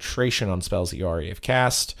concentration on spells that you already have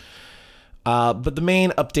cast. But the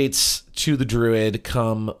main updates to the Druid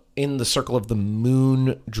come in the Circle of the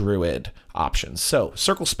Moon Druid options. So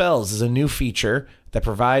Circle Spells is a new feature that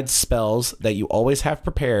provides spells that you always have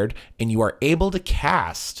prepared and you are able to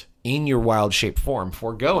cast in your wild shape form,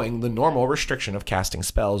 foregoing the normal restriction of casting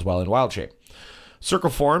spells while in wild shape.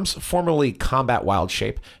 Circle Forms, formerly Combat Wild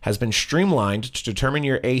Shape, has been streamlined to determine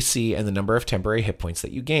your AC and the number of temporary hit points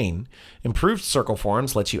that you gain. Improved Circle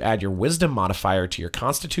Forms lets you add your Wisdom modifier to your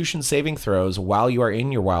Constitution saving throws while you are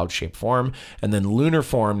in your Wild Shape form, and then Lunar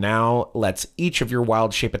Form now lets each of your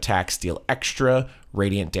Wild Shape attacks deal extra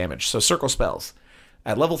radiant damage. So Circle Spells.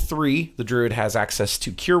 At level 3, the Druid has access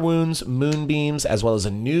to Cure Wounds, Moonbeams, as well as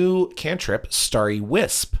a new cantrip, Starry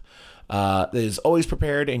Wisp. That is always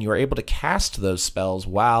prepared, and you are able to cast those spells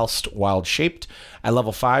whilst wild-shaped. At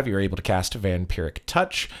level 5, you're able to cast Vampiric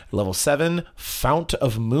Touch. At level 7, Fount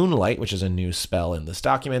of Moonlight, which is a new spell in this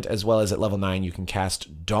document, as well as at level 9, you can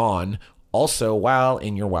cast Dawn, also while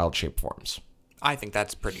in your wild-shape forms. I think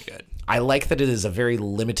that's pretty good. I like that it is a very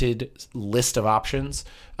limited list of options.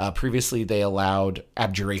 Previously, they allowed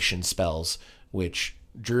abjuration spells, which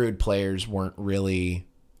Druid players weren't really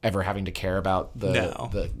ever having to care about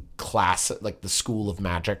the class, like the school of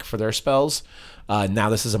magic for their spells. Now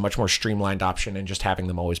this is a much more streamlined option, and just having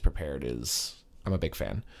them always prepared I'm a big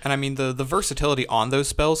fan. And I mean, the versatility on those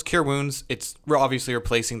spells, Cure Wounds, we're obviously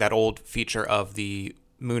replacing that old feature of the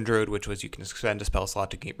Moon Druid, which was you can spend a spell slot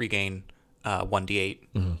to regain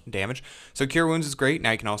 1d8 damage. So Cure Wounds is great. Now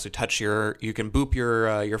you can also you can boop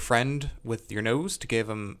your friend with your nose to give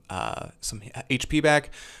him some HP back.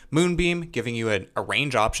 Moonbeam, giving you a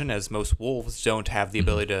range option, as most wolves don't have the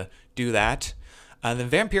ability to do that. And then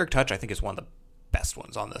Vampiric Touch, I think, is one of the best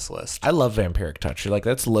ones on this list. I love Vampiric Touch. Like,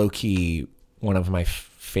 that's low-key one of my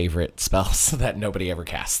favorite spells that nobody ever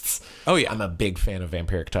casts. Oh, yeah. I'm a big fan of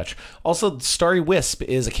Vampiric Touch. Also, Starry Wisp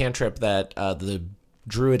is a cantrip that the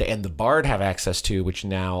Druid and the Bard have access to, which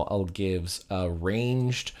now gives a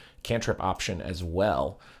ranged cantrip option as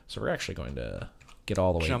well. So we're actually going to get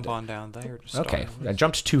all the way Jump on down there. Okay, I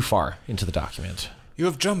jumped too far into the document. You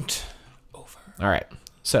have jumped over. All right,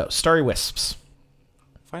 so Starry Wisps.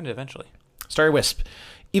 Find it eventually. Starry Wisp.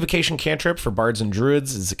 Evocation cantrip for Bards and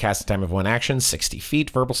Druids is a casting time of 1 action, 60 feet,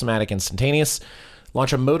 verbal, somatic, instantaneous.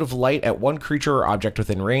 Launch a mode of light at one creature or object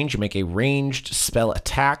within range. You make a ranged spell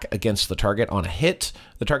attack against the target on a hit.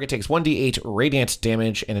 The target takes 1d8 radiant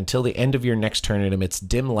damage, and until the end of your next turn, it emits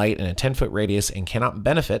dim light in a 10-foot radius and cannot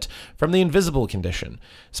benefit from the invisible condition.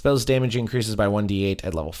 Spell's damage increases by 1d8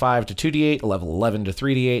 at level 5 to 2d8, level 11 to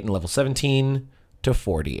 3d8, and level 17 to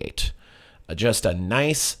 4d8. Just a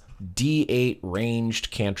nice d8 ranged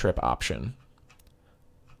cantrip option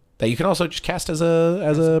that you can also just cast as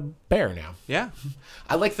a bear now. Yeah.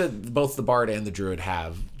 I like that both the Bard and the Druid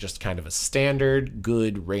have just kind of a standard,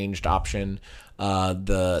 good, ranged option.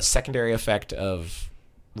 The secondary effect of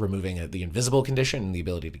removing the invisible condition and the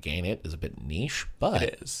ability to gain it is a bit niche, but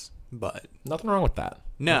It is, but nothing wrong with that.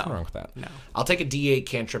 No. Nothing wrong with that. No. I'll take a D8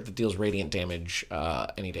 cantrip that deals radiant damage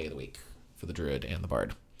any day of the week for the Druid and the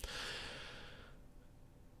Bard.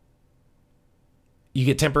 You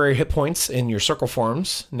get temporary hit points in your circle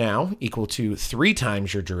forms now, equal to 3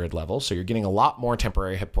 times your Druid level, so you're getting a lot more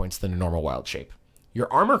temporary hit points than a normal wild shape. Your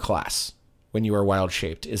armor class, when you are wild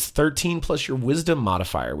shaped, is 13 plus your wisdom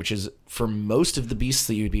modifier, which is, for most of the beasts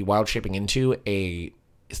that you'd be wild shaping into, a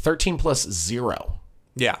 13 plus 0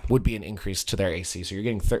 yeah. would be an increase to their AC. So you're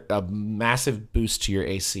getting a massive boost to your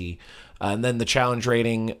AC. And then the challenge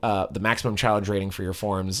rating, the maximum challenge rating for your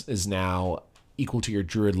forms is now equal to your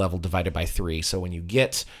Druid level divided by 3. So when you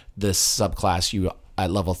get this subclass, you at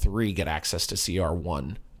level 3 get access to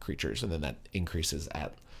CR1 creatures, and then that increases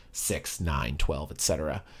at 6, 9, 12,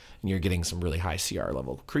 etc. And you're getting some really high CR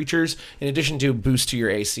level creatures, in addition to boost to your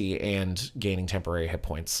AC and gaining temporary hit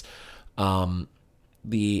points.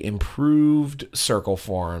 The improved circle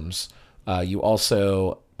forms, you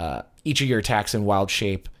also, each of your attacks in wild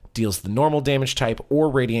shape deals the normal damage type or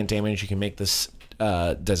radiant damage. You can make this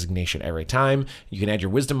designation every time. You can add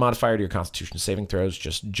your wisdom modifier to your constitution saving throws,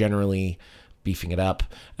 just generally beefing it up.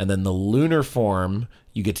 And then the lunar form,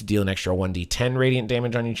 you get to deal an extra 1d10 radiant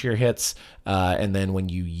damage on each of your hits. And then when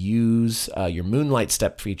you use your Moonlight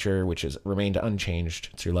Step feature, which has remained unchanged,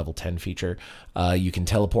 it's your level 10 feature, you can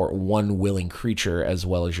teleport one willing creature as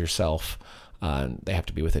well as yourself. They have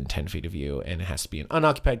to be within 10 feet of you, and it has to be an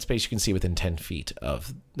unoccupied space you can see within 10 feet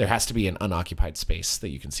of... There has to be an unoccupied space that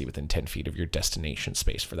you can see within 10 feet of your destination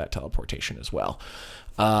space for that teleportation as well.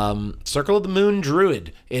 Circle of the Moon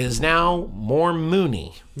Druid is now more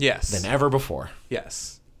moony than ever before.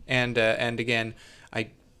 Yes. And again,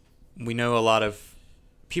 we know a lot of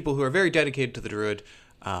people who are very dedicated to the Druid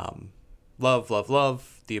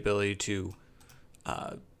love the ability to...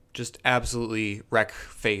 just absolutely wreck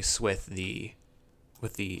face with the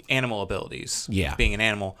animal abilities. Yeah. Being an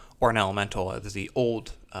animal or an elemental, as the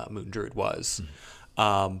old Moon Druid was.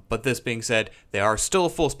 But this being said, they are still a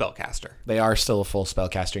full spellcaster. They are still a full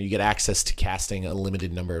spellcaster. You get access to casting a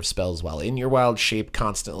limited number of spells while in your wild shape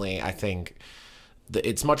constantly. I think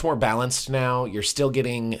it's much more balanced now. You're still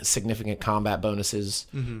getting significant combat bonuses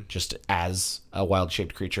just as a wild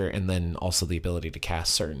shaped creature, and then also the ability to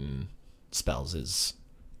cast certain spells is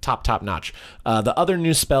top notch. The other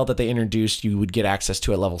new spell that they introduced you would get access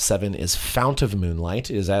to at level 7 is Fount of Moonlight.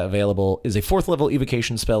 Is a 4th level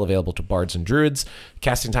evocation spell available to bards and druids.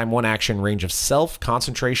 Casting time 1 action, range of self,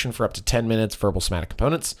 concentration for up to 10 minutes, verbal somatic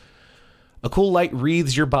components. A cool light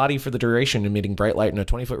wreathes your body for the duration, emitting bright light in a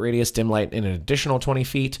 20-foot radius, dim light in an additional 20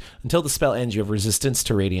 feet. Until the spell ends, you have resistance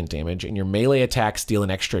to radiant damage, and your melee attacks deal an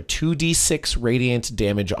extra 2d6 radiant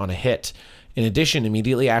damage on a hit. In addition,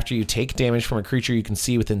 immediately after you take damage from a creature you can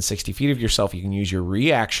see within 60 feet of yourself, you can use your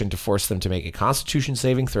reaction to force them to make a Constitution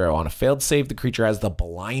saving throw. On a failed save, the creature has the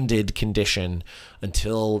blinded condition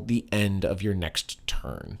until the end of your next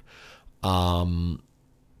turn.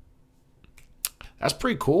 That's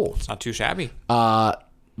pretty cool. It's not too shabby.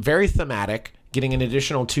 Very thematic. Getting an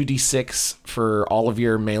additional 2d6 for all of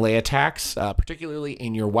your melee attacks, particularly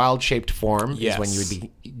in your wild-shaped form is when you would be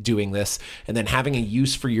doing this. And then having a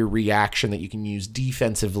use for your reaction that you can use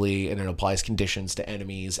defensively, and it applies conditions to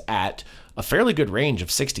enemies at a fairly good range of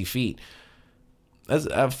 60 feet. As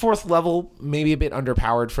a 4th level, maybe a bit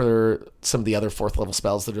underpowered for some of the other 4th level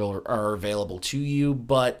spells that are available to you,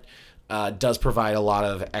 but does provide a lot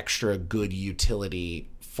of extra good utility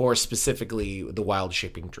for specifically the wild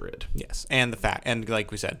shaping druid. Yes, and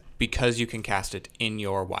like we said, because you can cast it in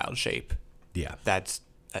your wild shape. Yeah, that's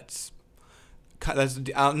not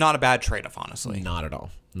a bad trade-off, honestly. Not at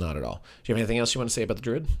all. Not at all. Do you have anything else you want to say about the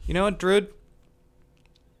druid? You know what, druid?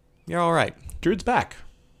 You're all right. Druid's back.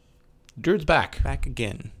 Druid's back. Back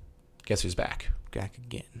again. Guess who's back? Back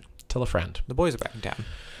again. Tell a friend. The boys are back in town.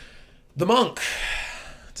 The monk.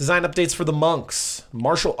 Design updates for the monks.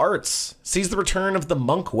 Martial arts. Sees the return of the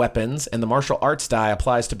monk weapons, and the martial arts die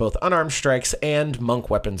applies to both unarmed strikes and monk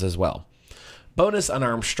weapons as well. Bonus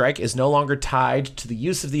unarmed strike is no longer tied to the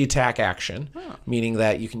use of the attack action, meaning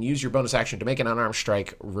that you can use your bonus action to make an unarmed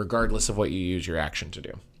strike regardless of what you use your action to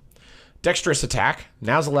do. Dexterous attack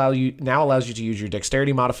now allows you to use your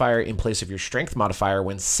dexterity modifier in place of your strength modifier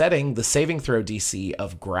when setting the saving throw DC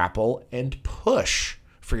of grapple and push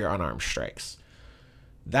for your unarmed strikes.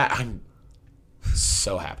 That I'm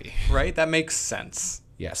so happy. Right? That makes sense.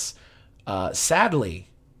 Yes. Sadly,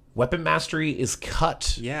 weapon mastery is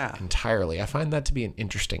cut entirely. I find that to be an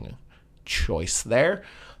interesting choice there.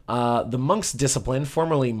 The monk's discipline,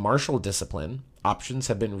 formerly martial discipline, options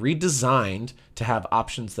have been redesigned to have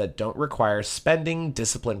options that don't require spending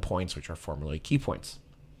discipline points, which are formerly key points.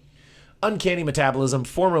 Uncanny Metabolism,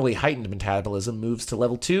 formerly Heightened Metabolism, moves to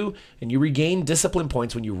level 2, and you regain discipline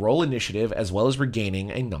points when you roll initiative, as well as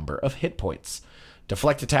regaining a number of hit points.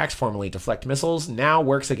 Deflect Attacks, formerly Deflect Missiles, now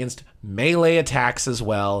works against melee attacks as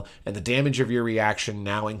well, and the damage of your reaction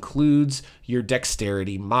now includes your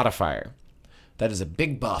dexterity modifier. That is a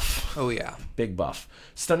big buff. Oh, yeah. Big buff.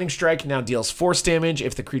 Stunning Strike now deals force damage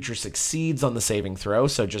if the creature succeeds on the saving throw,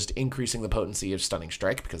 so just increasing the potency of Stunning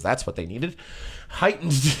Strike, because that's what they needed.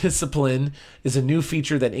 Heightened Discipline is a new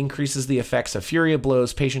feature that increases the effects of Fury of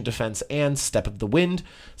Blows, Patient Defense, and Step of the Wind.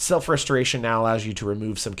 Self-Restoration now allows you to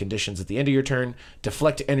remove some conditions at the end of your turn.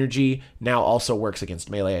 Deflect Energy now also works against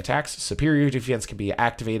melee attacks. Superior Defense can be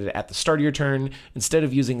activated at the start of your turn instead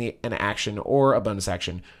of using an action or a bonus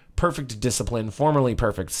action. Perfect Discipline, formerly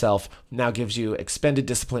Perfect Self, now gives you expended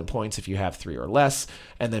discipline points if you have 3 or less.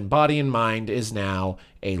 And then Body and Mind is now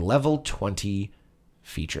a level 20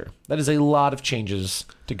 feature. That is a lot of changes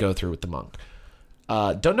to go through with the monk.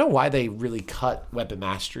 Don't know why they really cut weapon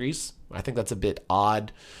masteries. I think that's a bit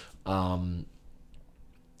odd.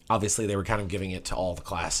 Obviously, they were kind of giving it to all the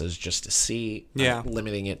classes just to see. Yeah.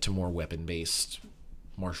 Limiting it to more weapon-based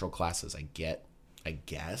martial classes, I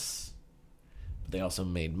guess. But they also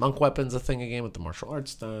made monk weapons a thing again with the martial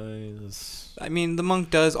arts dice. I mean, the monk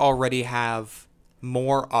does already have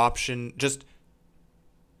more option. Just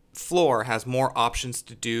floor has more options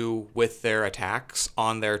to do with their attacks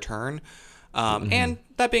on their turn. And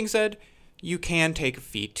that being said, you can take a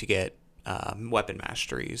feat to get weapon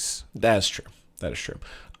masteries. That is true. That is true.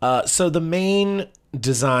 So the main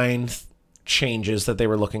design changes that they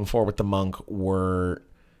were looking for with the monk were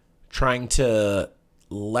trying to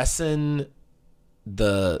lessen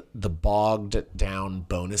the bogged down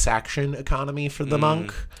bonus action economy for the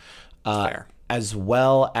monk, as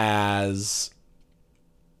well as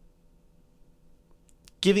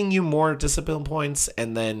giving you more discipline points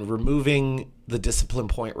and then removing the discipline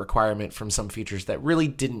point requirement from some features that really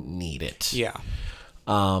didn't need it. Yeah.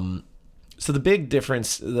 So the big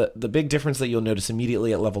difference, the big difference that you'll notice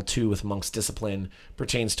immediately at level 2 with Monk's Discipline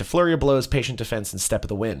pertains to Flurry of Blows, Patient Defense, and Step of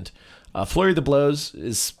the Wind. Flurry of the Blows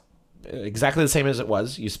is exactly the same as it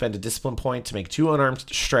was. You spend a discipline point to make 2 unarmed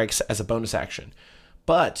strikes as a bonus action.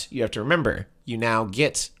 But you have to remember, you now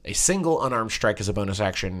get a single unarmed strike as a bonus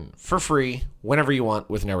action for free whenever you want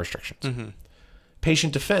with no restrictions.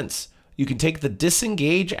 Patient Defense, you can take the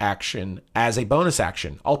disengage action as a bonus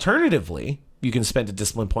action. Alternatively, you can spend a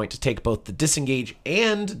discipline point to take both the disengage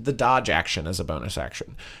and the dodge action as a bonus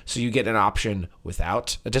action. So you get an option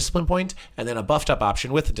without a discipline point, and then a buffed up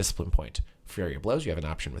option with a discipline point. Fury of Blows, you have an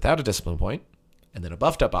option without a discipline point, and then a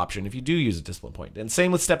buffed up option if you do use a discipline point. And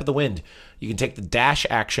same with Step of the Wind. You can take the dash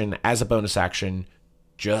action as a bonus action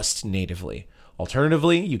just natively.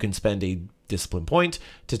 Alternatively, you can spend a discipline point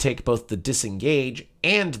to take both the disengage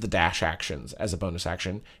and the dash actions as a bonus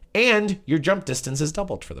action, and your jump distance is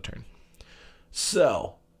doubled for the turn.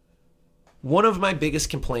 So, one of my biggest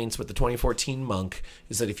complaints with the 2014 Monk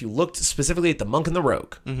is that if you looked specifically at the Monk and the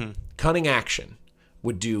Rogue, Cunning Action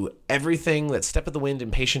would do everything that Step of the Wind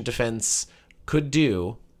and Patient Defense could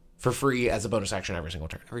do for free as a bonus action every single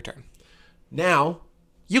turn. Every turn. Now,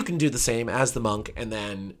 you can do the same as the Monk, and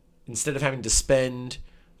then instead of having to spend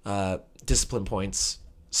discipline points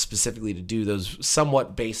specifically to do those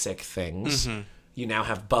somewhat basic things, you now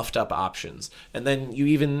have buffed up options. And then you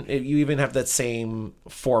even have that same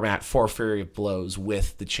format for Fury of Blows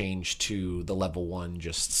with the change to the level 1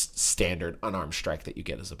 just standard unarmed strike that you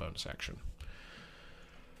get as a bonus action.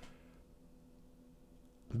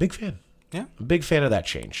 Big fan. Yeah. Big fan of that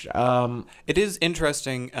change. It is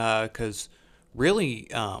interesting because really,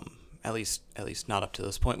 at least not up to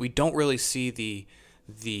this point, we don't really see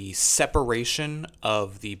the separation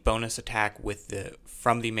of the bonus attack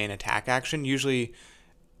from the main attack action. Usually,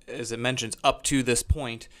 as it mentions, up to this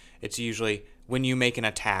point, it's usually when you make an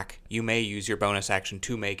attack, you may use your bonus action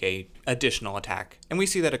to make a additional attack. And we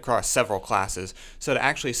see that across several classes. So to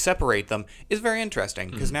actually separate them is very interesting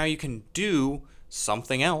because now you can do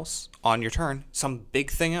something else on your turn, some big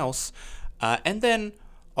thing else, and then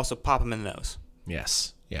also pop them in the nose.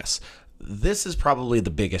 Yes. This is probably the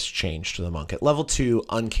biggest change to the Monk. At level 2,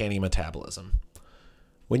 Uncanny Metabolism.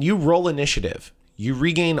 When you roll initiative, you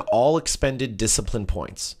regain all expended discipline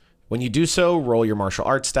points. When you do so, roll your martial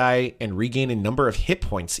arts die and regain a number of hit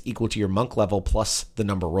points equal to your Monk level plus the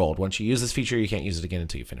number rolled. Once you use this feature, you can't use it again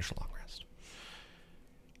until you finish a long rest.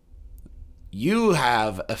 You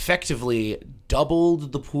have effectively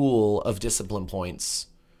doubled the pool of discipline points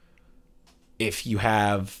if you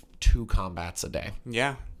have 2 combats a day.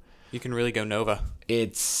 Yeah. You can really go Nova.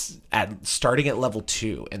 It's starting at level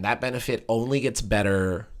 2, and that benefit only gets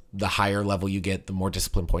better the higher level you get, the more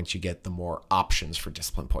discipline points you get, the more options for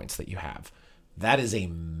discipline points that you have. That is a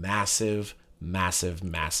massive, massive,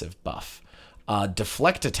 massive buff.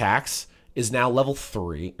 Deflect attacks is now level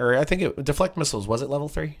 3, or I think deflect missiles, was it level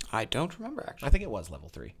 3? I don't remember, actually. I think it was level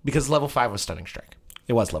 3, because level 5 was Stunning Strike.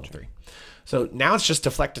 It was level 3. So now it's just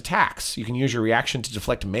deflect attacks. You can use your reaction to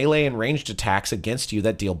deflect melee and ranged attacks against you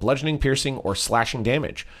that deal bludgeoning, piercing, or slashing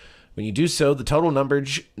damage. When you do so, the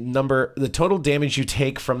total damage you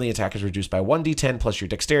take from the attack is reduced by 1d10 plus your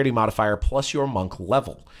dexterity modifier plus your monk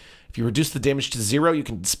level. If you reduce the damage to 0, you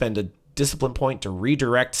can spend a discipline point to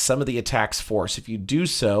redirect some of the attack's force. If you do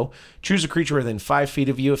so, choose a creature within 5 feet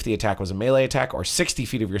of you if the attack was a melee attack, or 60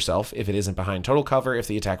 feet of yourself if it isn't behind total cover if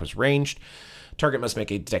the attack was ranged. Target must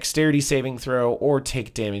make a dexterity saving throw or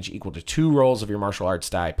take damage equal to 2 rolls of your martial arts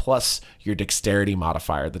die plus your dexterity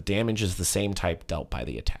modifier. The damage is the same type dealt by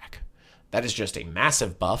the attack. That is just a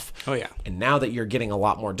massive buff. Oh, yeah. And now that you're getting a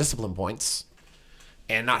lot more discipline points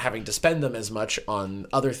and not having to spend them as much on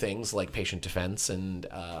other things like Patient Defense and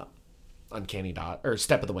Uncanny Dot, or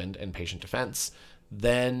Step of the Wind and Patient Defense,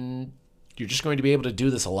 then you're just going to be able to do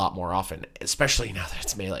this a lot more often, especially now that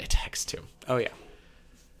it's melee attacks too. Oh yeah.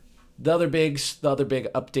 The other big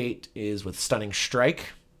update is with Stunning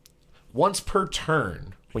Strike. Once per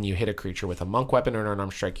turn, when you hit a creature with a monk weapon or an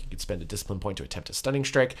unarmed strike, you can spend a discipline point to attempt a stunning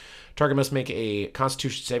strike. Target must make a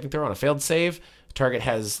Constitution saving throw on a failed save. Target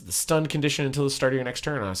has the stunned condition until the start of your next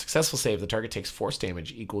turn. On a successful save, the target takes force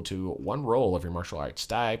damage equal to 1 roll of your martial arts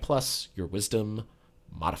die plus your wisdom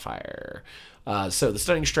modifier. So the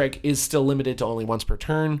stunning strike is still limited to only once per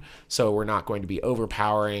turn, so we're not going to be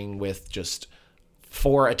overpowering with just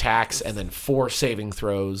 4 attacks and then 4 saving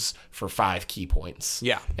throws for 5 key points.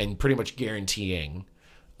 Yeah. And pretty much guaranteeing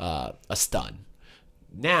a stun.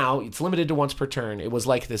 Now, it's limited to once per turn. It was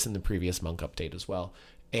like this in the previous Monk update as well.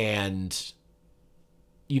 And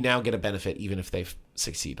you now get a benefit even if they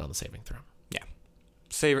succeed on the saving throw. Yeah.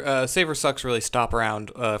 Saver Sucks really stop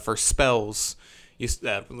around for spells.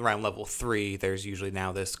 Around level 3, there's usually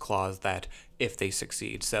now this clause that if they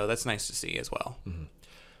succeed. So that's nice to see as well. Mm-hmm.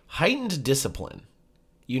 Heightened Discipline.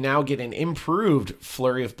 You now get an improved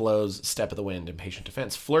Flurry of Blows, Step of the Wind, and Patient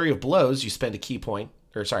Defense. Flurry of Blows, you spend a key point.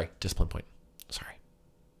 Discipline point. Sorry.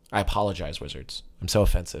 I apologize, Wizards. I'm so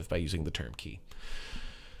offensive by using the term key.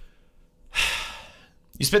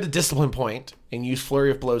 You spend a discipline point and use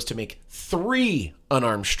Flurry of Blows to make 3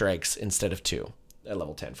 unarmed strikes instead of 2 at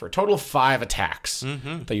level 10 for a total of 5 attacks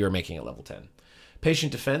that you're making at level 10.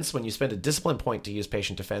 Patient Defense, when you spend a discipline point to use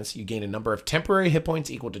Patient Defense, you gain a number of temporary hit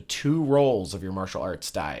points equal to 2 rolls of your martial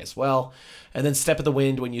arts die as well. And then Step of the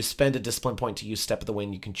Wind, when you spend a discipline point to use Step of the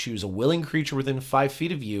Wind, you can choose a willing creature within 5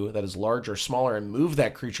 feet of you that is large or smaller and move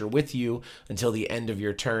that creature with you until the end of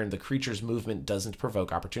your turn. The creature's movement doesn't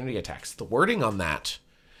provoke opportunity attacks. The wording on that: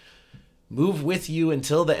 move with you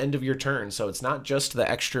until the end of your turn. So it's not just the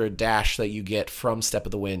extra dash that you get from Step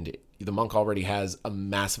of the Wind. The monk already has a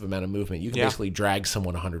massive amount of movement. You can basically drag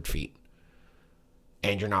someone 100 feet.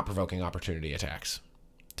 And you're not provoking opportunity attacks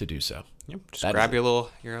to do so. Yep. Just grab your little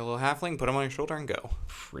halfling, put him on your shoulder, and go.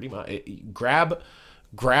 Pretty much.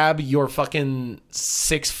 Grab your fucking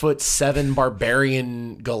 6'7"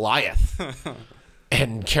 barbarian Goliath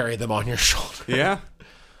and carry them on your shoulder. Yeah.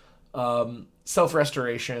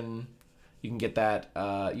 Self-restoration. You can get that.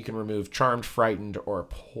 You can remove Charmed, Frightened, or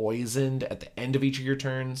Poisoned at the end of each of your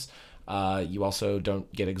turns. You also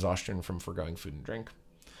don't get exhaustion from foregoing food and drink.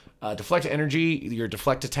 Deflect Energy. Your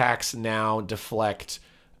deflect attacks now deflect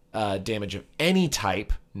damage of any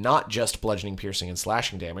type, not just bludgeoning, piercing, and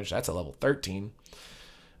slashing damage. That's at level 13.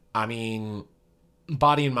 I mean,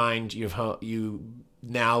 body and mind, you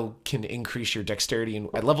now can increase your dexterity.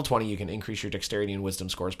 At level 20, you can increase your dexterity and wisdom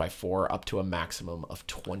scores by 4 up to a maximum of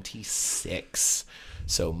 26.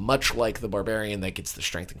 So much like the barbarian that gets the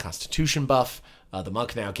strength and constitution buff, the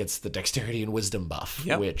monk now gets the dexterity and wisdom buff,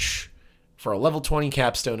 which for a level 20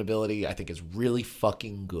 capstone ability, I think is really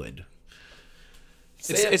fucking good.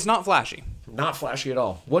 It's not flashy. Not flashy at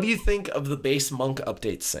all. What do you think of the base monk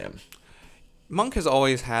updates, Sam? Monk has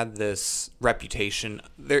always had this reputation.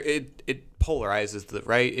 It polarizes,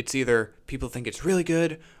 right? It's either people think it's really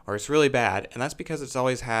good or it's really bad, and that's because it's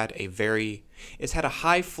always had it's had a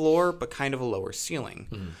high floor but kind of a lower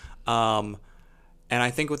ceiling. Mm-hmm. And I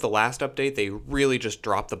think with the last update, they really just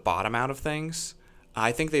dropped the bottom out of things.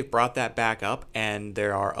 I think they've brought that back up, and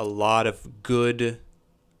there are a lot of good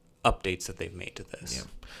updates that they've made to this.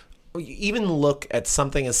 Yeah. You even look at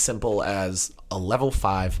something as simple as a level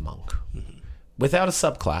 5 monk. Mm-hmm. Without a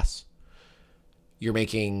subclass, you're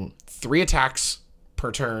making 3 attacks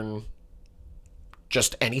per turn,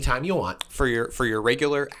 just anytime you want. For your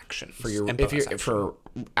regular actions. For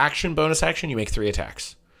action, bonus action, you make 3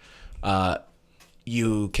 attacks.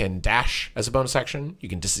 You can dash as a bonus action. You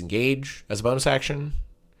can disengage as a bonus action.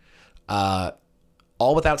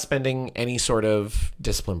 All without spending any sort of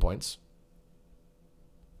discipline points.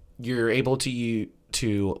 You're able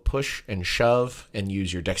to push and shove and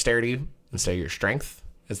use your dexterity instead of your strength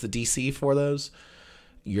as the DC for those.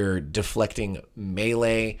 You're deflecting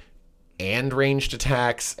melee and ranged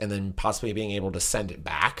attacks, and then possibly being able to send it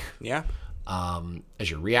back. Yeah.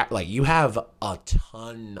 As you react, like, you have a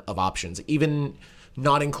ton of options, even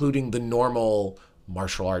not including the normal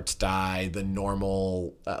martial arts die, the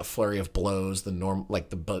normal flurry of blows,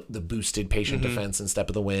 the boosted patient defense and step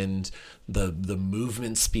of the wind, the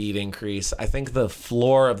movement speed increase. I think the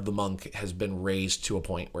floor of the monk has been raised to a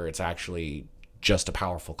point where it's actually just a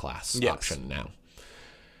powerful class option now.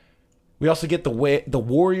 We also get the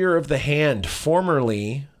warrior of the hand,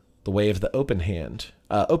 formerly the way of the open hand.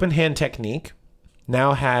 Open hand technique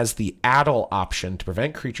now has the addle option to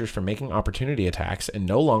prevent creatures from making opportunity attacks and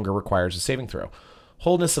no longer requires a saving throw.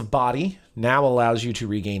 Wholeness of Body now allows you to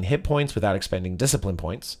regain hit points without expending discipline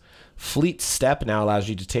points. Fleet Step now allows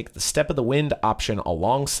you to take the Step of the Wind option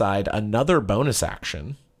alongside another bonus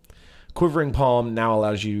action. Quivering Palm now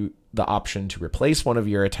allows you the option to replace one of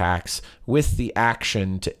your attacks with the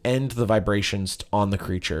action to end the vibrations on the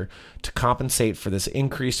creature. To compensate for this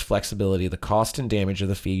increased flexibility, the cost and damage of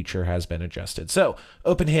the feature has been adjusted. So,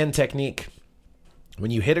 open hand technique. When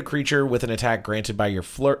you hit a creature with an attack granted by your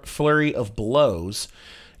flurry of blows,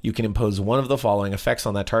 you can impose one of the following effects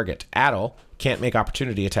on that target. Addle can't make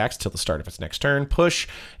opportunity attacks till the start of its next turn. Push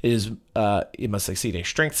is it must succeed a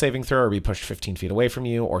strength saving throw or be pushed 15 feet away from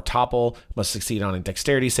you. Or topple must succeed on a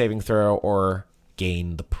dexterity saving throw or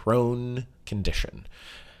gain the prone condition.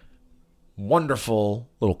 Wonderful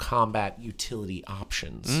little combat utility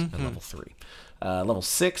options at level 3. Level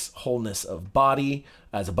 6, Wholeness of Body.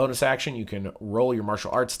 As a bonus action, you can roll your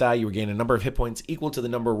martial arts die. You regain a number of hit points equal to the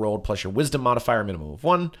number rolled plus your wisdom modifier, minimum of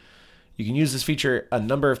 1. You can use this feature a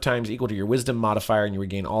number of times equal to your wisdom modifier, and you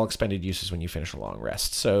regain all expended uses when you finish a long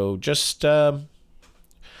rest. So just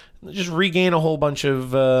regain a whole bunch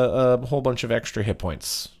of extra hit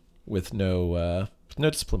points with no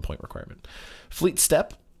discipline point requirement. Fleet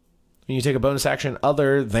Step. When you take a bonus action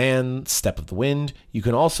other than Step of the Wind, you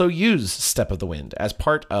can also use Step of the Wind as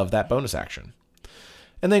part of that bonus action.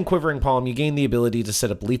 And then Quivering Palm, you gain the ability to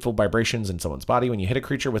set up lethal vibrations in someone's body. When you hit a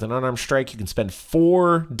creature with an unarmed strike, you can spend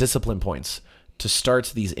 4 discipline points to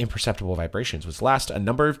start these imperceptible vibrations, which last a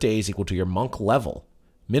number of days equal to your monk level.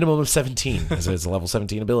 Minimum of 17, as it is a level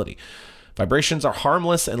 17 ability. Vibrations are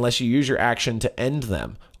harmless unless you use your action to end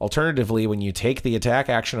them. Alternatively, when you take the attack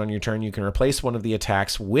action on your turn, you can replace one of the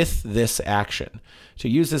attacks with this action. To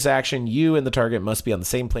use this action, you and the target must be on the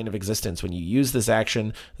same plane of existence. When you use this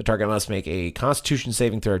action, the target must make a Constitution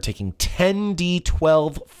saving throw, taking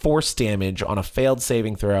 10d12 force damage on a failed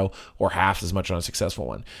saving throw, or half as much on a successful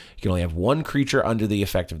one. You can only have one creature under the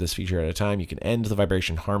effect of this feature at a time. You can end the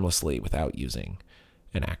vibration harmlessly without using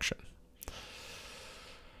an action.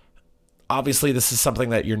 Obviously, this is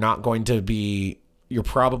something that you're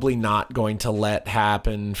probably not going to let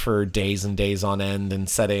happen for days and days on end and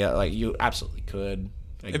set a, like, you absolutely could.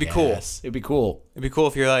 It'd be cool. It'd be cool. It'd be cool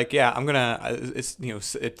if you're like, yeah, I'm going to, it's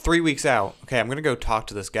 3 weeks out. Okay, I'm going to go talk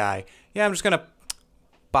to this guy. Yeah, I'm just going to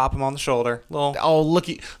bop him on the shoulder. Oh, look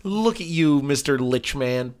at you, Mr.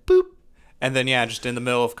 Lichman. Boop. And then, yeah, just in the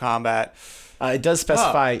middle of combat. It does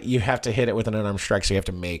specify you have to hit it with an unarmed strike, so you have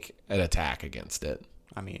to make an attack against it.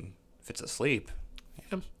 I mean, if it's asleep,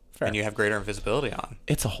 yeah, fair. And you have greater invisibility on.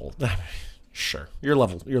 It's a whole. Sure, you're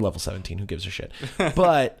level 17. Who gives a shit?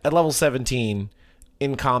 But at level 17,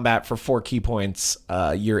 in combat for 4 key points,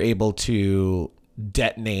 you're able to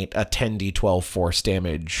detonate a 10d12 force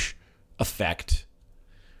damage effect.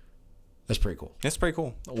 That's pretty cool. That's pretty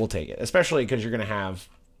cool. We'll take it, especially because you're gonna have.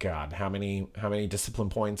 God, how many discipline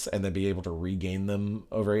points, and then be able to regain them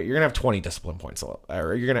over it. You're gonna have 20 discipline points,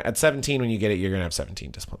 or you're gonna at 17 when you get it, you're gonna have 17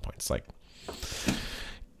 discipline points. Like,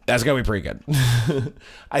 that's gonna be pretty good.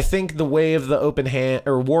 I think the Way of the Open Hand,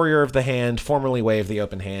 or Warrior of the Hand, formerly Way of the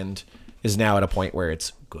Open Hand, is now at a point where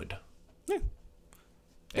it's good. Yeah,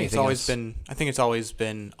 I think it's always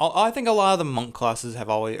been. I think a lot of the monk classes have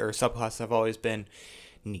always, or subclasses have always been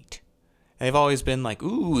neat. They've always been like,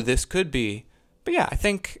 ooh, this could be. But yeah, I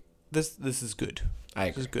think this is good. I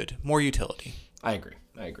agree. This is good. More utility. I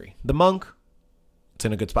agree. The monk, it's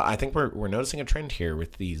in a good spot. I think we're noticing a trend here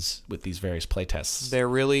with these various playtests.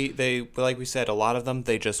 Like we said, a lot of them,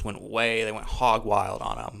 they went hog wild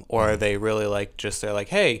on them, or they really they're like,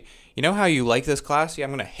 hey, you know how you like this class? Yeah,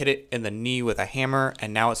 I'm gonna hit it in the knee with a hammer,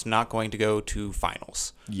 and now it's not going to go to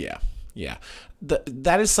finals. Yeah.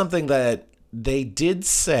 That is something that they did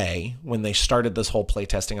say when they started this whole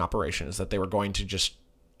playtesting operation, is that they were going to just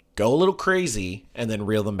go a little crazy and then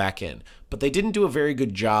reel them back in. But they didn't do a very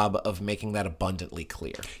good job of making that abundantly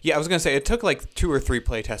clear. Yeah, I was going to say, it took like 2 or 3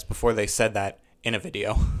 playtests before they said that in a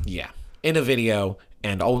video. Yeah, in a video,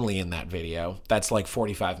 and only in that video. That's like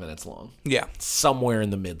 45 minutes long. Yeah. Somewhere in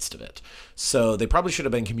the midst of it. So they probably should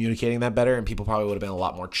have been communicating that better, and people probably would have been a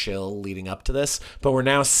lot more chill leading up to this. But we're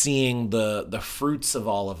now seeing the fruits of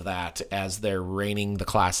all of that as they're reining the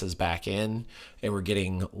classes back in, and we're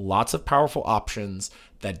getting lots of powerful options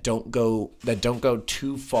that don't go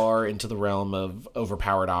too far into the realm of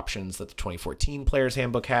overpowered options that the 2014 Player's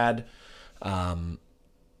Handbook had. And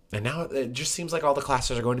now it just seems like all the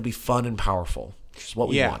classes are going to be fun and powerful, which is what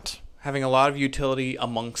we want. Having a lot of utility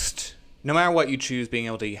amongst, no matter what you choose, being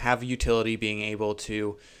able to have utility, being able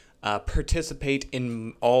to participate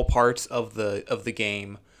in all parts of the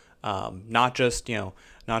game, not just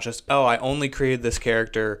I only created this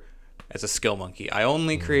character as a skill monkey. I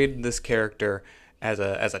only created this character as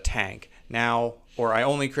a tank. Now, or I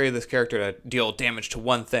only created this character to deal damage to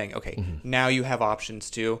one thing. Okay, now you have options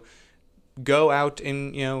to go out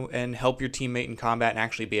and and help your teammate in combat and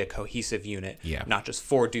actually be a cohesive unit. Yeah. Not just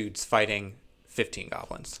 4 dudes fighting 15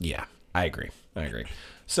 goblins. Yeah, I agree.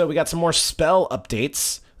 So we got some more spell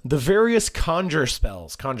updates. The various conjure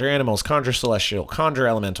spells, conjure animals, conjure celestial, conjure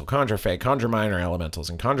elemental, conjure fey, conjure minor elementals,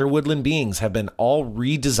 and conjure woodland beings have been all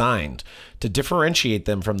redesigned to differentiate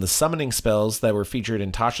them from the summoning spells that were featured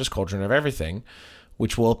in Tasha's Cauldron of Everything,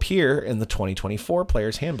 which will appear in the 2024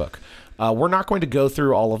 Player's Handbook. We're not going to go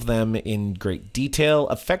through all of them in great detail.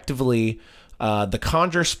 Effectively, the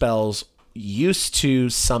conjure spells used to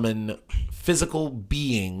summon physical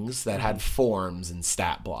beings that had forms and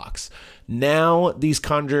stat blocks. Now, these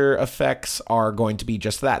conjure effects are going to be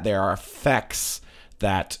just that. They are effects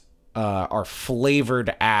that are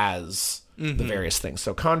flavored as the various things.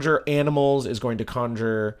 So conjure animals is going to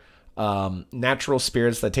conjure natural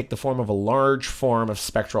spirits that take the form of a large form of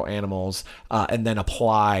spectral animals and then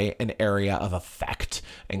apply an area of effect.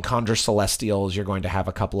 And conjure celestials, you're going to have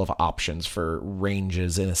a couple of options for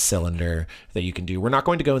ranges in a cylinder that you can do. We're not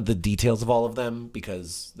going to go into the details of all of them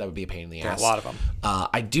because that would be a pain in the ass. A lot of them.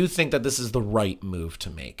 I do think that this is the right move to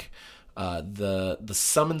make. The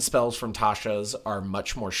summon spells from Tasha's are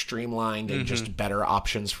much more streamlined and just better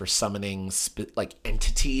options for summoning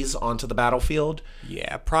entities onto the battlefield.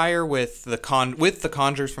 Yeah, prior with the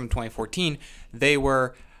conjures from 2014, they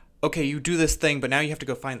were okay. You do this thing, but now you have to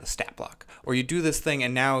go find the stat block, or you do this thing,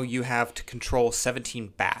 and now you have to control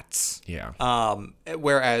 17 bats. Yeah.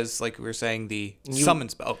 Whereas, like we were saying, the summon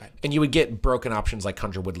spell. Okay. And you would get broken options like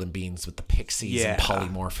conjure woodland beings with the pixies and Yeah.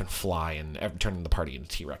 polymorph and fly and turning the party into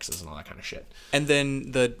T-Rexes and all that kind of shit. And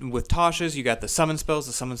then with Tasha's, you got the summon spells.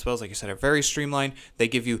 The summon spells, like you said, are very streamlined. They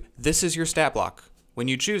give you, this is your stat block. When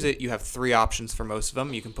you choose it, you have 3 options for most of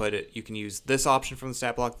them. You can use this option from the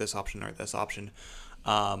stat block, this option, or this option.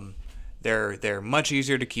 They're much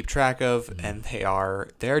easier to keep track of, and they are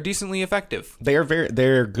decently effective. They're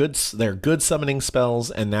good. They're good summoning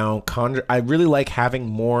spells, and now conjure. I really like having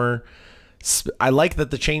more. I like that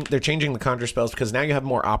they're changing the conjure spells because now you have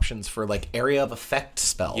more options for like area of effect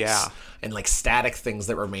spells. Yeah. And like static things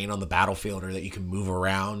that remain on the battlefield or that you can move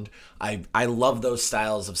around. I love those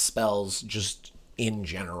styles of spells just in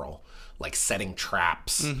general, like setting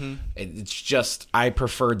traps. It's just, I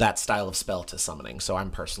prefer that style of spell to summoning, so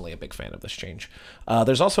I'm personally a big fan of this change.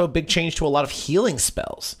 There's also a big change to a lot of healing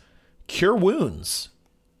spells. Cure Wounds.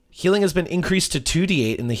 Healing has been increased to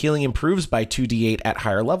 2d8, and the healing improves by 2d8 at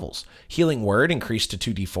higher levels. Healing Word increased to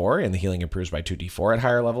 2d4, and the healing improves by 2d4 at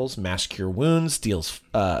higher levels. Mass Cure Wounds gives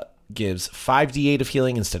 5d8 of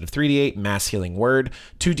healing instead of 3d8. Mass Healing Word,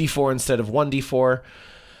 2d4 instead of 1d4.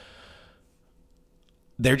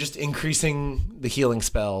 They're just increasing the healing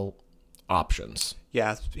spell options.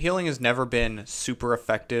 Yeah, healing has never been super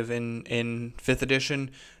effective in 5th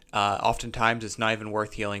edition. Oftentimes, it's not even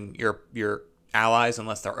worth healing your allies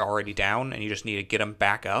unless they're already down, and you just need to get them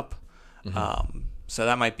back up. So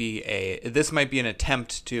that might be this might be an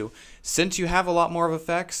attempt to, since you have a lot more of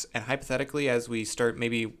effects, and hypothetically, as we start,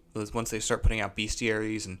 maybe once they start putting out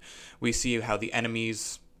bestiaries, and we see how the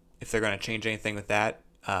enemies, if they're going to change anything with that,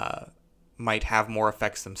 might have more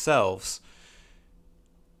effects themselves,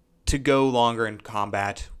 to go longer in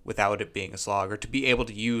combat without it being a slog, or to be able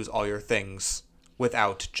to use all your things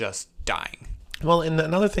without just dying. Well, and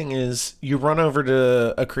another thing is, you run over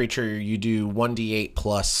to a creature, you do 1d8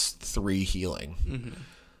 plus 3 healing.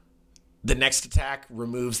 The next attack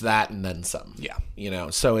removes that and then some. Yeah.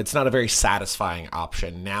 So it's not a very satisfying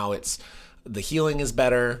option. Now the healing is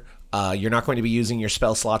better. You're not going to be using your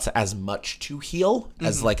spell slots as much to heal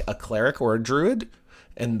as like a cleric or a druid.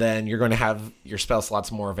 And then you're going to have your spell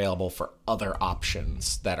slots more available for other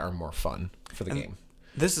options that are more fun for the game.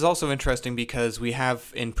 This is also interesting because we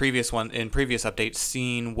have in previous updates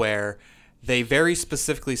seen where they very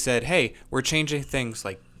specifically said, hey, we're changing things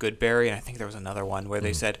like Goodberry, and I think there was another one where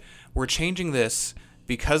they said, we're changing this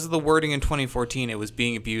because of the wording in 2014, it was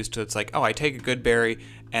being abused. So it's like, oh, I take a Goodberry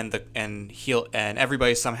and heal, and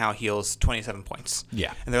everybody somehow heals 27 points.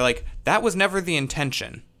 Yeah. And they're like, that was never the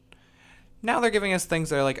intention. Now they're giving us things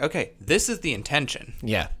that are like, okay, this is the intention.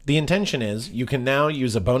 Yeah. The intention is you can now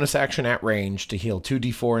use a bonus action at range to heal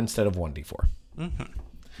 2d4 instead of 1d4.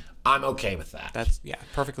 I'm okay with that. That's,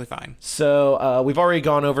 perfectly fine. So we've already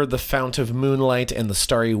gone over the Fount of Moonlight and the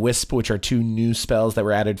Starry Wisp, which are 2 new spells that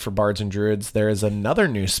were added for Bards and Druids. There is another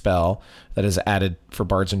new spell that is added for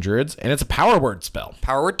Bards and Druids, and it's a Power Word spell.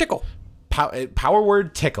 Power Word Tickle. Power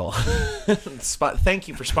Word Tickle. Thank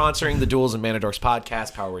you for sponsoring the Duels and Mana Dorks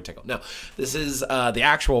podcast, Power Word Tickle. No, this is the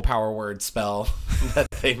actual Power Word spell that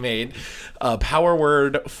they made. Power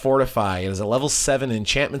Word Fortify. It is a level 7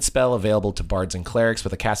 enchantment spell available to bards and clerics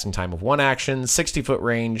with a casting time of 1 action, 60-foot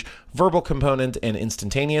range, verbal component, and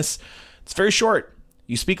instantaneous. It's very short.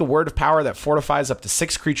 You speak a word of power that fortifies up to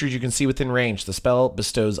 6 creatures you can see within range. The spell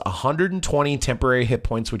bestows 120 temporary hit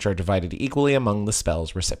points, which are divided equally among the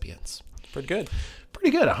spell's recipients. Pretty good.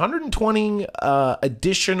 Pretty good. 120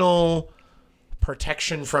 additional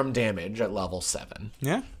protection from damage at level 7.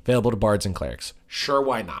 Yeah. Available to bards and clerics. Sure,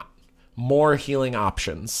 why not? More healing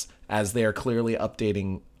options, as they are clearly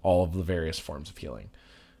updating all of the various forms of healing.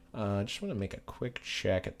 I just want to make a quick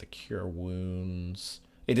check at the Cure Wounds.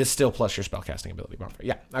 It is still plus your spellcasting ability modifier.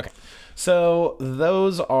 Yeah, okay. So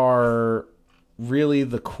those are really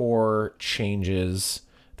the core changes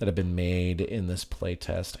that have been made in this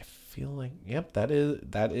playtest. I feel like, yep, that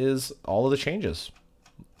is all of the changes.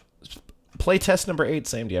 Playtest number 8,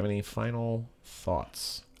 Sam, do you have any final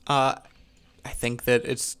thoughts? I think that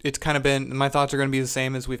it's kind of been, my thoughts are going to be the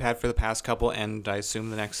same as we've had for the past couple, and I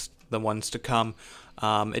assume the ones to come.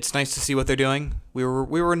 It's nice to see what they're doing. We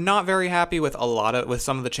were not very happy with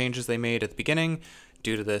some of the changes they made at the beginning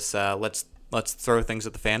due to this let's throw things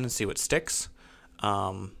at the fan and see what sticks.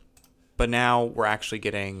 But now we're actually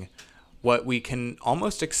getting what we can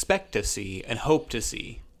almost expect to see and hope to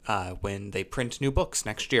see when they print new books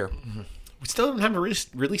next year. Mm-hmm. We still don't have a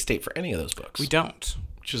release date for any of those books. We don't.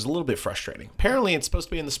 Which is a little bit frustrating. Apparently it's supposed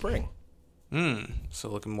to be in the spring. So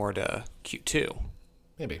looking more to Q2.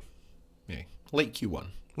 Maybe. Late Q1.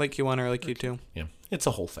 Late Q1, early Q2. Yeah, it's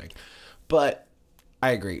a whole thing. But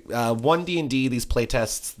I agree. One D&D, these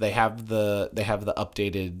playtests, they have the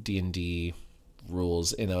updated D&D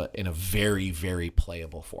rules in a very, very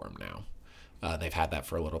playable form now. They've had that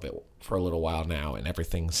for a little while now, and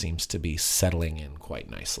everything seems to be settling in quite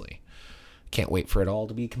nicely. Can't wait for it all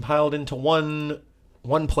to be compiled into one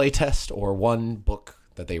playtest or one book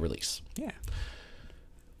that they release. Yeah.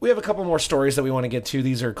 We have a couple more stories that we want to get to.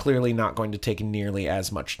 These are clearly not going to take nearly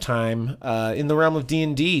as much time. In the realm of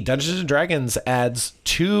D&D, Dungeons & Dragons adds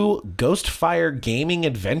 2 Ghostfire gaming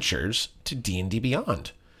adventures to D&D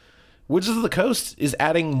Beyond. Wizards of the Coast is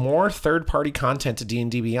adding more third-party content to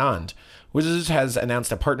D&D Beyond. Wizards has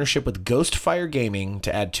announced a partnership with Ghostfire Gaming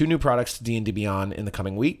to add 2 new products to D&D Beyond in the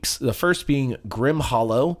coming weeks. The first being Grim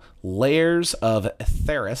Hollow, Layers of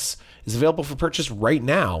Theris, is available for purchase right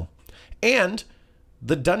now. And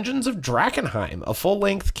The Dungeons of Drakkenheim, a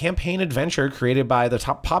full-length campaign adventure created by the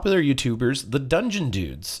top popular YouTubers, The Dungeon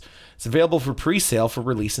Dudes. It's available for pre-sale for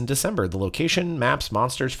release in December. The location, maps,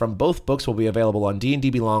 monsters from both books will be available on D&D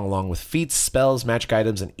Beyond, along with feats, spells, magic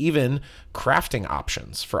items, and even crafting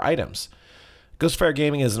options for items. Ghostfire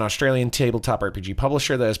Gaming is an Australian tabletop RPG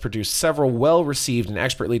publisher that has produced several well-received and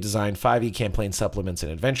expertly designed 5e campaign supplements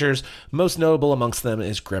and adventures. Most notable amongst them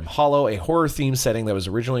is Grim Hollow, a horror-themed setting that was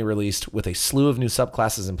originally released with a slew of new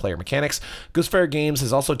subclasses and player mechanics. Ghostfire Games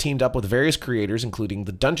has also teamed up with various creators, including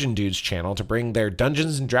the Dungeon Dudes channel, to bring their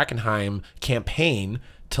Dungeons & Drakkenheim campaign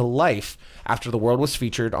to life after the world was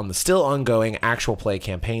featured on the still ongoing actual play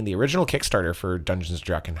campaign. The original Kickstarter for Dungeons &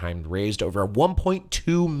 Drakkenheim raised over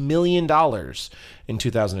 $1.2 million in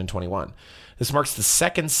 2021. This marks the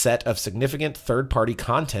second set of significant third-party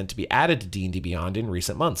content to be added to D&D Beyond in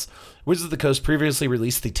recent months. Wizards of the Coast previously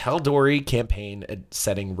released the Tal'Dorei campaign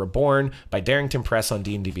setting Reborn by Darrington Press on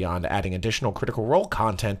D&D Beyond, adding additional Critical Role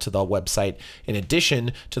content to the website. In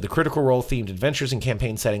addition to the Critical Role-themed adventures and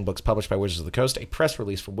campaign setting books published by Wizards of the Coast, a press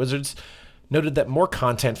release from Wizards noted that more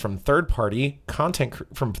content from third-party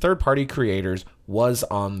creators was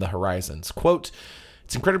on the horizons. Quote,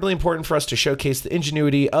 "It's incredibly important for us to showcase the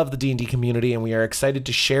ingenuity of the D&D community, and we are excited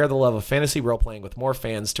to share the love of fantasy role-playing with more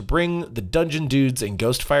fans to bring the Dungeon Dudes and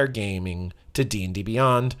Ghostfire Gaming to D&D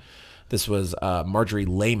Beyond." This was Marjorie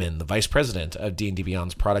Lehman, the vice president of D&D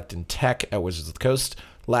Beyond's product and tech at Wizards of the Coast,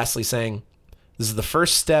 lastly saying, "This is the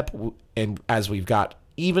first step, and as we've got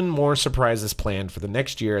even more surprises planned for the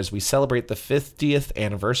next year as we celebrate the 50th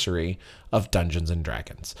anniversary of Dungeons &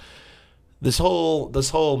 Dragons." This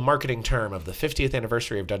whole marketing term of the 50th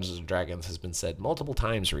anniversary of Dungeons & Dragons has been said multiple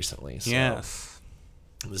times recently. So yes.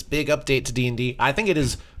 This big update to D&D, I think it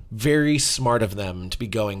is very smart of them to be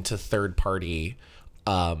going to third-party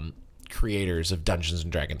creators of Dungeons &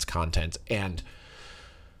 Dragons content. And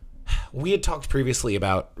we had talked previously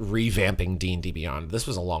about revamping D&D Beyond. This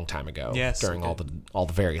was a long time ago, yes, during all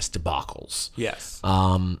the various debacles. Yes.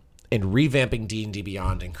 And revamping D&D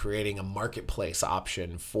Beyond and creating a marketplace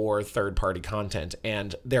option for third-party content.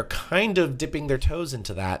 And they're kind of dipping their toes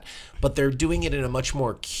into that, but they're doing it in a much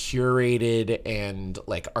more curated and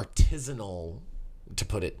like artisanal, to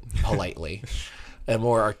put it politely, a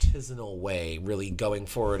more artisanal way, really going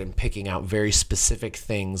forward and picking out very specific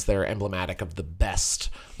things that are emblematic of the best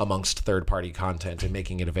amongst third-party content and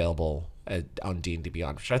making it available on D&D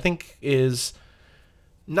Beyond, which I think is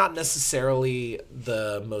not necessarily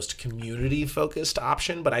the most community-focused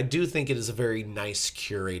option, but I do think it is a very nice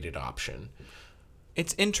curated option.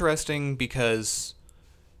 It's interesting because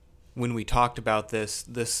when we talked about this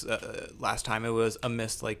last time, it was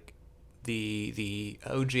amidst like the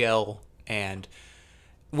OGL and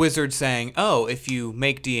Wizards saying, "Oh, if you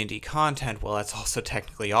make D&D content, well, that's also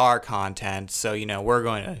technically our content. So we're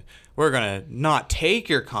going to not take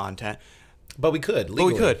your content, but we could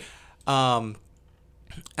legally. But we could."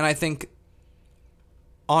 And I think,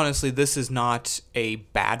 honestly, this is not a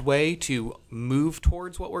bad way to move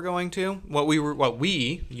towards what we're going to.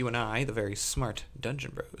 You and I, the very smart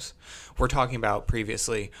Dungeon Bros, were talking about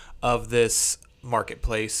previously of this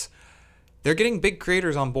marketplace. They're getting big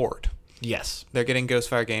creators on board. Yes. They're getting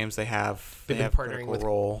Ghostfire Games. They have partnering with Critical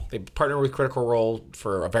Role. They've partnered with Critical Role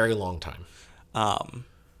for a very long time.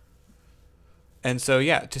 And so,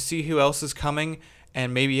 to see who else is coming,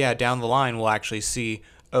 and maybe, down the line, we'll actually see,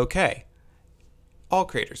 okay, all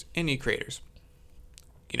creators, indie creators,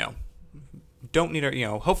 don't need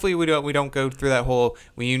our, hopefully we don't go through that whole,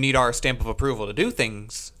 you need our stamp of approval to do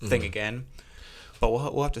things thing again. But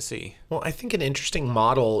we'll have to see. Well, I think an interesting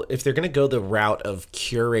model, if they're going to go the route of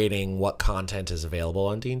curating what content is available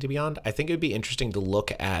on D&D Beyond, I think it would be interesting to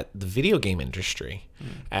look at the video game industry.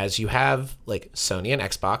 As you have like Sony and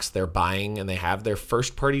Xbox, they're buying and they have their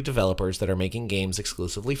first-party developers that are making games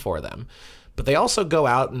exclusively for them. But they also go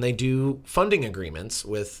out and they do funding agreements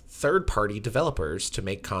with third-party developers to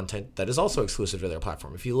make content that is also exclusive to their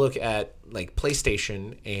platform. If you look at like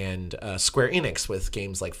PlayStation and Square Enix with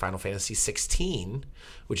games like Final Fantasy 16,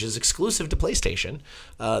 which is exclusive to PlayStation,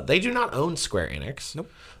 they do not own Square Enix.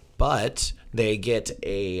 Nope. But they get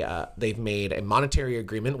they've made a monetary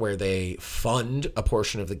agreement where they fund a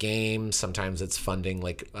portion of the game. Sometimes it's funding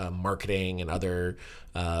like marketing and other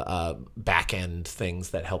back-end things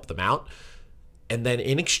that help them out. And then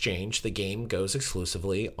in exchange, the game goes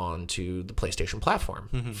exclusively onto the PlayStation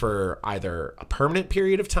platform for either a permanent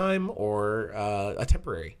period of time or a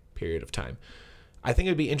temporary period of time. I think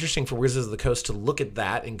it would be interesting for Wizards of the Coast to look at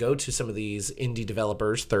that and go to some of these indie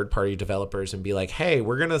developers, third-party developers, and be like, hey,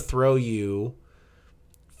 we're going to throw you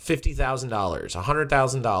 $50,000,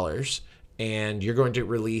 $100,000, and you're going to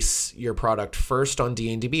release your product first on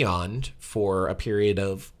D&D Beyond for a period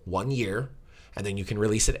of 1 year. And then you can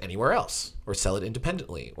release it anywhere else or sell it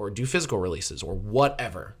independently or do physical releases or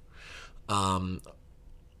whatever. And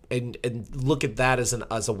look at that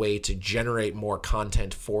as a way to generate more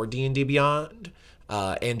content for D&D Beyond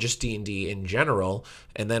and just D&D in general.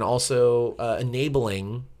 And then also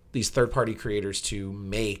enabling these third-party creators to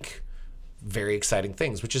make very exciting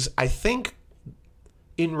things, which is, I think,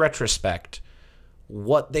 in retrospect,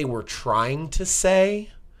 what they were trying to say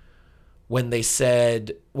when they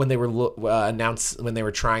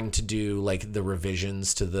were trying to do like the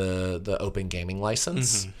revisions to the open gaming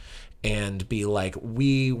license and be like,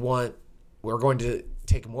 we're going to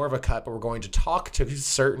take more of a cut, but we're going to talk to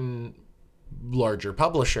certain larger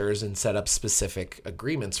publishers and set up specific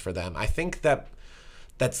agreements for them. I think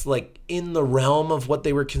that's like in the realm of what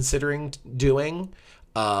they were considering doing,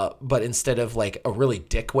 but instead of like a really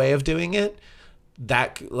dick way of doing it,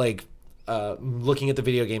 that like looking at the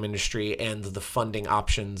video game industry and the funding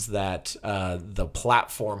options that the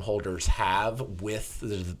platform holders have with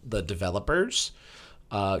the developers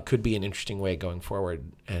could be an interesting way going forward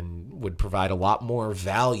and would provide a lot more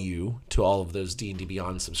value to all of those D&D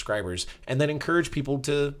Beyond subscribers, and then encourage people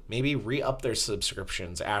to maybe re-up their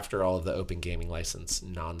subscriptions after all of the open gaming license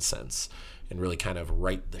nonsense and really kind of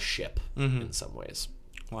right the ship in some ways.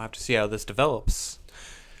 We'll have to see how this develops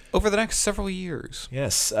over the next several years.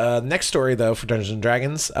 Yes. Next story, though, for Dungeons &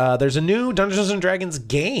 Dragons. There's a new Dungeons & Dragons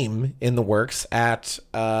game in the works at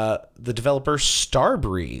the developer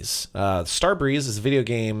Starbreeze. Starbreeze is a video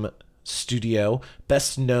game studio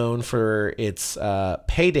best known for its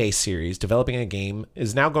Payday series.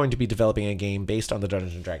 Is now going to be developing a game based on the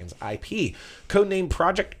Dungeons & Dragons IP. Codenamed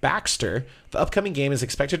Project Baxter, the upcoming game is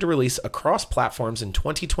expected to release across platforms in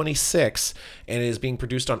 2026, and it is being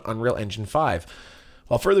produced on Unreal Engine 5.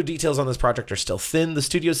 While further details on this project are still thin, the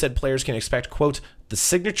studio said players can expect, quote, the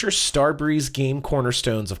signature Starbreeze game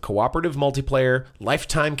cornerstones of cooperative multiplayer,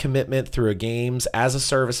 lifetime commitment through a games as a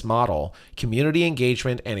service model, community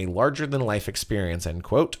engagement, and a larger-than-life experience, end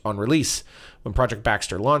quote, on release. When Project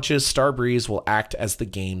Baxter launches, Starbreeze will act as the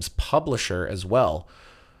game's publisher as well.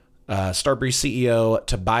 Starbreeze CEO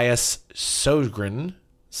Tobias Sogren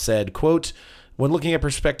said, quote, When looking at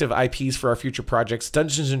prospective IPs for our future projects,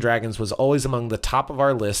 Dungeons & Dragons was always among the top of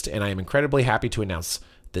our list, and I am incredibly happy to announce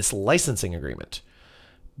this licensing agreement.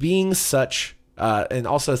 Being such, and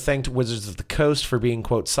also thanked Wizards of the Coast for being,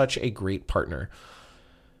 quote, such a great partner.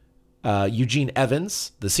 Eugene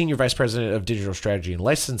Evans, the Senior Vice President of Digital Strategy and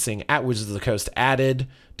Licensing at Wizards of the Coast, added,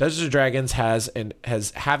 Dungeons & Dragons has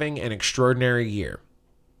having an extraordinary year.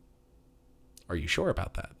 Are you sure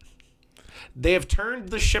about that? They have turned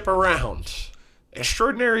the ship around.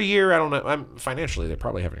 Extraordinary year. I don't know. Financially, they're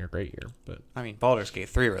probably having a great year. But I mean, Baldur's Gate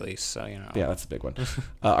 3 release, so, you know. Yeah, that's a big one.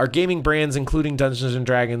 Our gaming brands, including Dungeons &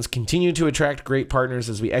 Dragons, continue to attract great partners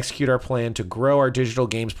as we execute our plan to grow our digital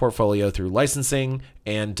games portfolio through licensing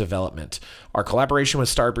and development. Our collaboration with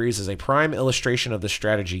Starbreeze is a prime illustration of this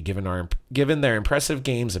strategy. Given their impressive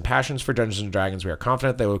games and passions for Dungeons & Dragons, we are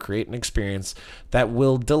confident they will create an experience that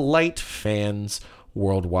will delight fans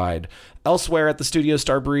worldwide. Elsewhere at the studio,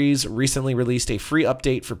 Starbreeze recently released a free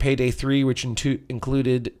update for Payday 3, which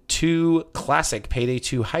included 2 classic Payday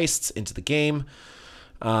 2 heists into the game.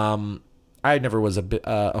 I never was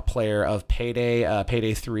a player of Payday.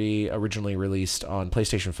 Payday 3 originally released on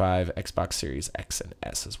PlayStation 5, Xbox Series X and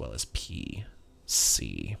S, as well as PC.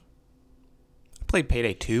 I played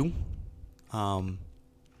Payday 2. You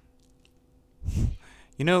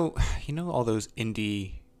know all those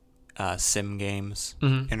indie sim games,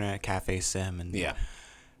 Internet Cafe Sim, and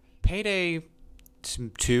Payday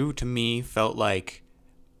 2 to me felt like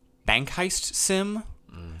bank heist sim,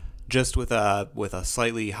 just with a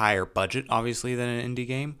slightly higher budget, obviously, than an indie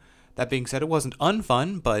game. That being said, it wasn't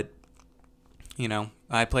unfun, but you know,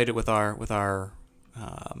 I played it with our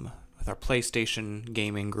PlayStation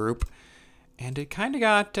gaming group, and it kind of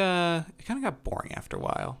got boring after a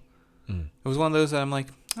while. It was one of those that I'm like,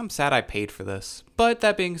 I'm sad I paid for this. But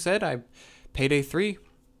that being said, Payday 3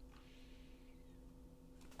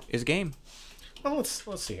 is a game. Well, let's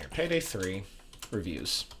see here. Payday 3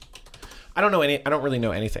 reviews. I don't really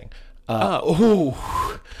know anything.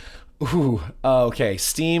 Okay.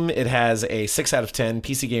 Steam, it has a 6 out of 10.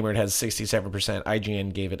 PC Gamer, it has 67%.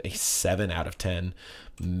 IGN gave it a 7 out of 10.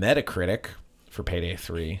 Metacritic for Payday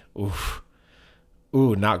 3.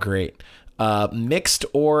 Not great. Mixed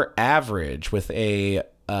or average with a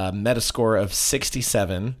Metascore of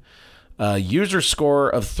 67. User score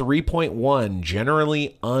of 3.1,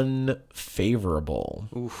 generally unfavorable.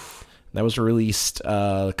 Oof. That was released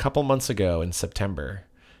a couple months ago in September.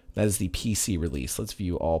 That is the PC release. Let's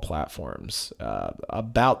view all platforms.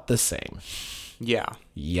 About the same. Yeah.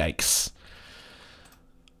 Yikes.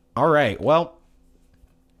 All right. Well,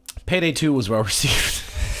 Payday 2 was well received.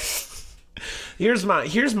 Here's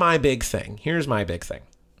my big thing.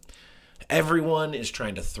 Everyone is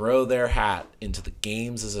trying to throw their hat into the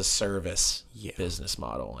games as a service business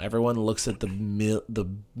model. Everyone looks at the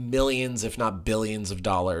millions, if not billions of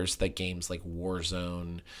dollars that games like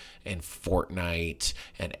Warzone and Fortnite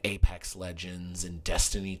and Apex Legends and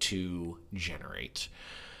Destiny 2 generate.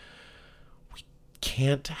 We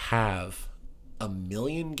can't have a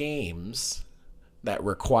million games that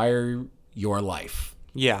require your life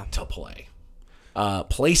to play.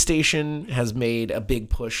 PlayStation has made a big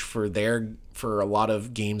push for a lot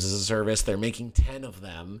of games as a service. They're making 10 of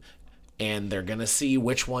them, and they're gonna see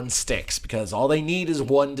which one sticks, because all they need is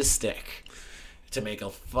one to stick to make a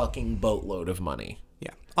fucking boatload of money.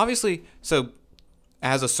 Yeah, obviously. So,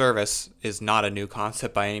 as a service is not a new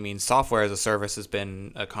concept by any means. Software as a service has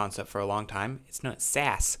been a concept for a long time. It's not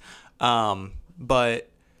SaaS, but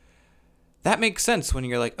that makes sense when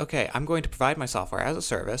you're like, okay, I'm going to provide my software as a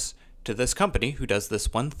service to this company who does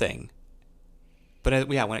this one thing. But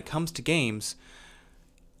when it comes to games,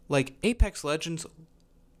 like Apex Legends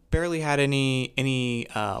barely had any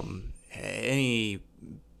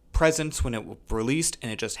presence when it released,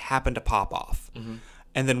 and it just happened to pop off.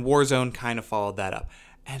 And then Warzone kind of followed that up.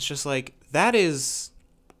 And it's just like, that is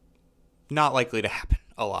not likely to happen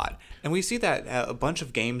a lot. And we see that a bunch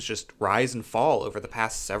of games just rise and fall over the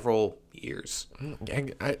past several years.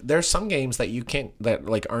 There's some games that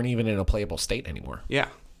that aren't even in a playable state anymore. Yeah,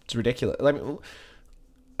 it's ridiculous.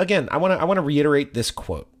 Again, I want to reiterate this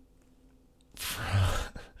quote.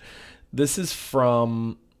 This is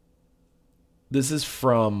from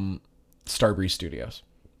Starbreeze Studios.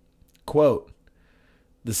 Quote: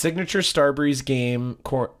 "The signature Starbreeze game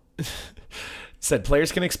said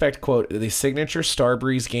players can expect, quote, the signature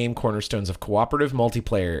Starbreeze game cornerstones of cooperative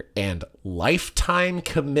multiplayer and lifetime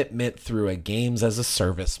commitment through a games as a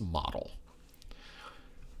service model."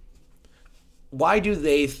 Why do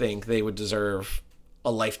they think they would deserve a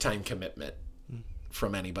lifetime commitment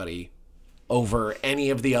from anybody over any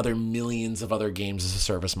of the other millions of other games as a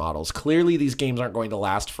service models? Clearly, these games aren't going to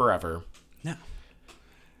last forever. No.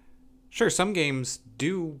 Sure, some games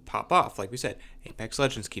do pop off. Like we said, Apex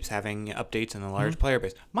Legends keeps having updates in a large player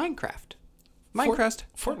base. Minecraft.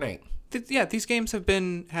 Fortnite. These games have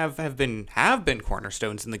been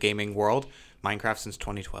cornerstones in the gaming world. Minecraft since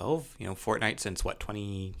 2012. Fortnite since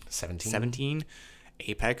 2017.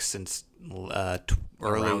 Apex since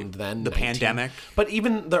early then, the 19. pandemic. But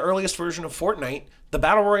even the earliest version of Fortnite, the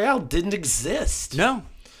Battle Royale didn't exist. No.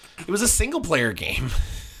 It was a single player game.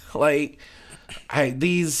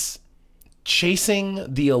 These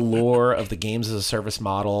chasing the allure of the games as a service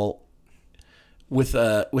model with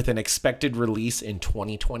an expected release in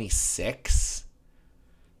 2026,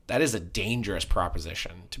 that is a dangerous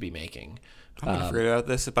proposition to be making. I'm going to figure out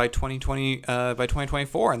this by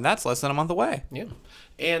 2024, and that's less than a month away. Yeah.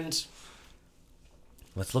 And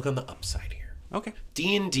let's look on the upside here. Okay.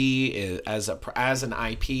 D&D is, as an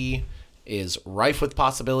IP is rife with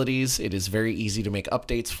possibilities. It is very easy to make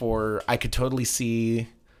updates for. I could totally see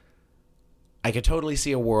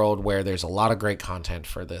a world where there's a lot of great content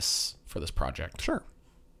for this project. Sure.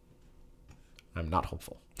 I'm not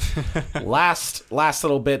hopeful. Last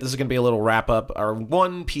little bit. This is going to be a little wrap up. Our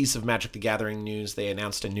one piece of Magic the Gathering news. They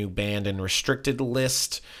announced a new banned and restricted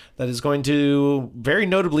list that is going to very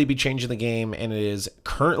notably be changing the game, and it is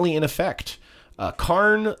currently in effect.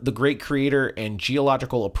 Karn, the Great Creator, and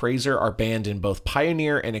Geological Appraiser are banned in both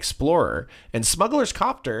Pioneer and Explorer, and Smuggler's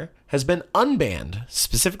Copter has been unbanned,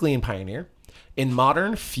 specifically in Pioneer. In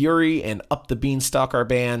Modern, Fury and Up the Beanstalk are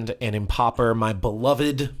banned, and in Pauper, my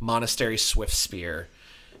beloved Monastery Swift Spear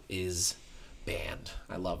is banned.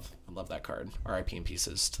 I love that card. RIP in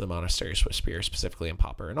pieces to the Monastery Swift Spear, specifically in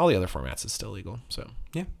Pauper, and all the other formats is still legal. So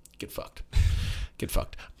yeah, get fucked.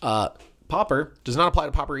 Pauper does not apply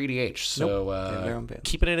to Pauper EDH, so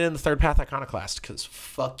keeping it in the Third Path Iconoclast, because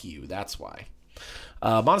fuck you. That's why.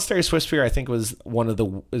 Monastery Swift Spear, I think, is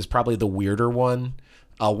probably the weirder one.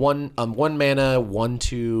 One mana,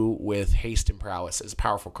 1/2 with haste and prowess is a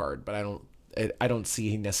powerful card, but I don't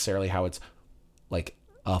see necessarily how it's like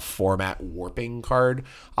a format warping card.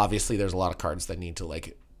 Obviously, there's a lot of cards that need to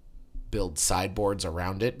like build sideboards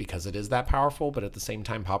around it because it is that powerful. But at the same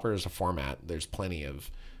time, Pauper is a format. There's plenty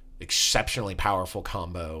of exceptionally powerful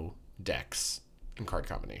combo decks and card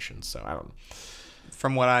combinations. So I don't.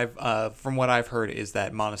 From what I've heard is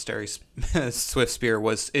that Monastery Swift Spear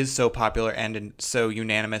is so popular and so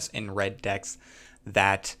unanimous in red decks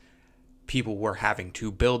that people were having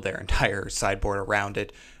to build their entire sideboard around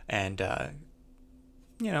it, and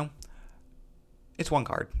it's one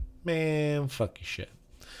card. Man, fuck your shit.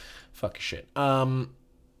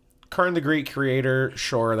 Karn the Great Creator,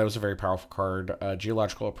 sure, that was a very powerful card.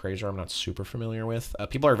 Geological Appraiser, I'm not super familiar with.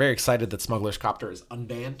 People are very excited that Smuggler's Copter is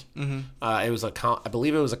unbanned. Mm-hmm. I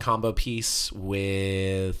believe it was a combo piece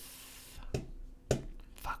with.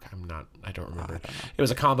 I don't remember. It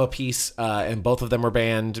was a combo piece, and both of them were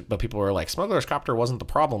banned. But people were like, Smuggler's Copter wasn't the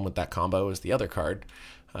problem with that combo; it was the other card.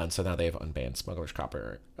 And so now they've unbanned Smuggler's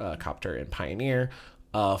Copter in Pioneer.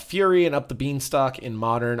 Fury and Up the Beanstalk in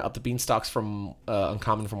Modern. Up the Beanstalk's from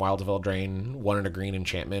uncommon from Wilds of Eldraine, 1 and a green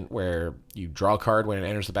enchantment where you draw a card when it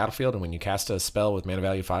enters the battlefield, and when you cast a spell with mana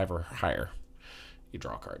value 5 or higher, you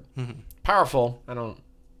draw a card. Mm-hmm. Powerful.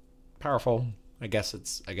 I guess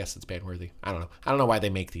it's ban worthy. I don't know why they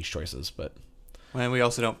make these choices, but. And we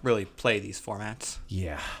also don't really play these formats.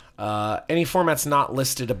 Yeah. Any formats not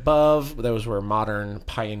listed above, those were Modern,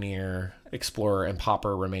 Pioneer, Explorer, and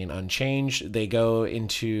Pauper remain unchanged. They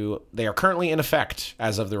are currently in effect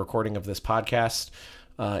as of the recording of this podcast.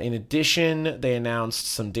 In addition, they announced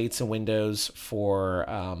some dates and windows for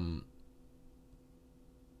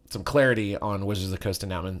some clarity on Wizards of the Coast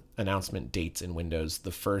announcement dates and windows.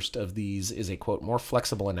 The first of these is a, quote, more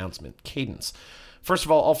flexible announcement cadence. First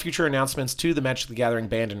of all future announcements to the Magic the Gathering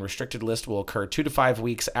banned and restricted list will occur 2 to 5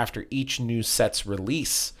 weeks after each new set's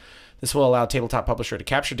release. This will allow Tabletop Publisher to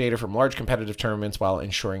capture data from large competitive tournaments while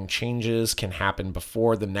ensuring changes can happen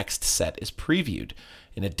before the next set is previewed.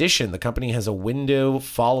 In addition, the company has a window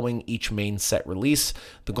following each main set release.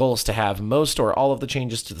 The goal is to have most or all of the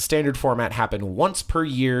changes to the standard format happen once per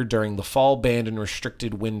year during the fall banned and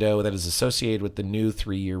restricted window that is associated with the new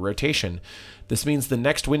 3-year rotation. This means the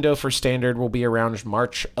next window for standard will be around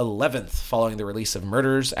March 11th, following the release of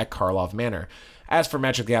Murders at Karlov Manor. As for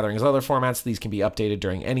Magic the Gathering's other formats, these can be updated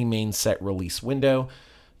during any main set release window.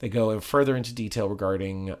 They go further into detail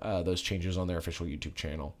regarding those changes on their official YouTube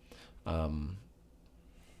channel.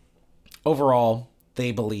 Overall,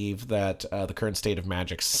 they believe that the current state of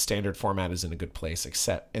Magic's standard format is in a good place,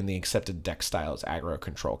 and the accepted deck styles, aggro,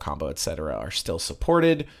 control, combo, etc. are still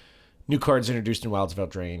supported. New cards introduced in Wilds of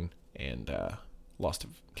Eldraine, and Lost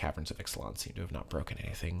Caverns of Ixalan seem to have not broken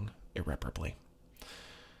anything irreparably.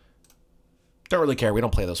 Don't really care. We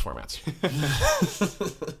don't play those formats.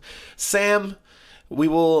 Sam, we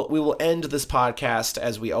will end this podcast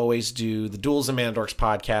as we always do. The Duels and Mana Dorks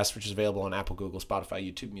podcast, which is available on Apple, Google, Spotify,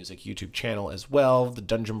 YouTube Music, YouTube channel as well. The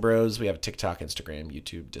Dungeon Bros. We have a TikTok, Instagram,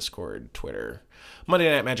 YouTube, Discord, Twitter. Monday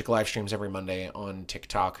Night Magic live streams every Monday on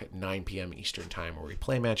TikTok at 9 p.m. Eastern Time, where we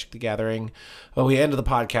play Magic the Gathering. Well, we end the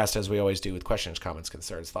podcast as we always do with questions, comments,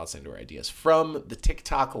 concerns, thoughts, and or ideas from the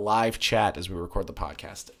TikTok live chat as we record the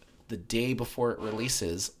podcast the day before it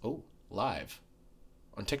releases. Oh, live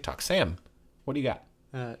on TikTok. Sam, what do you got?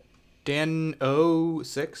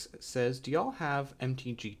 Dan06 says, do y'all have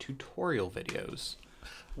MTG tutorial videos?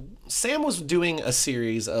 Sam was doing a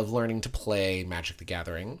series of learning to play Magic the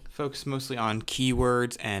Gathering. Focused mostly on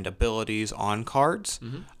keywords and abilities on cards.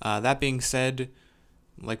 That being said,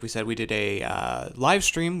 like we said, we did a live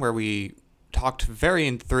stream where we talked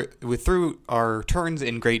through our turns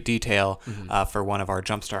in great detail for one of our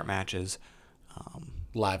Jumpstart matches.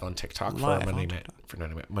 Live on TikTok for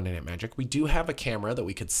Monday Night Magic. We do have a camera that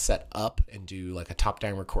we could set up and do like a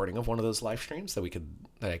top-down recording of one of those live streams that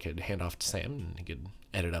I could hand off to Sam and he could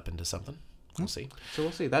edit up into something. We'll see. So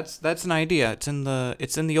we'll see. That's an idea. It's in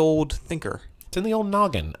the old thinker. It's in the old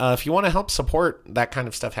noggin. If you want to help support that kind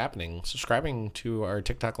of stuff happening, subscribing to our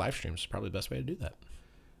TikTok live streams is probably the best way to do that.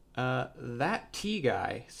 That T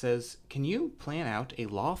guy says, can you plan out a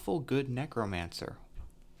lawful good necromancer?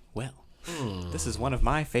 Well, this is one of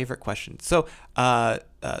my favorite questions. So,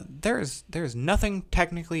 there's nothing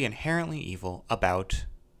technically inherently evil about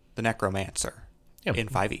the necromancer in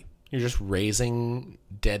 5e. You're just raising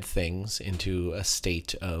dead things into a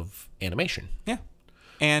state of animation. Yeah,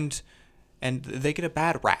 and they get a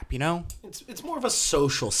bad rap, you know. It's more of a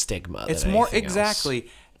social stigma. It's more exactly,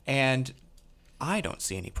 and I don't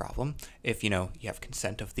see any problem if you have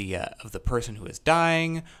consent of the person who is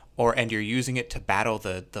dying, and you're using it to battle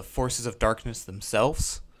the forces of darkness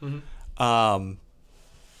themselves. I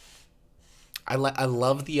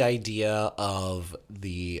love the idea of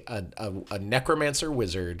a necromancer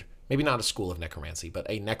wizard, maybe not a school of necromancy, but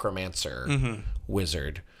a necromancer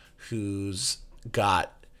wizard who's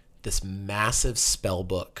got this massive spell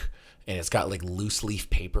book and it's got like loose leaf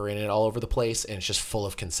paper in it all over the place and it's just full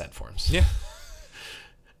of consent forms. Yeah.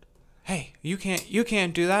 Hey, you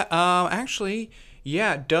can't do that. Actually,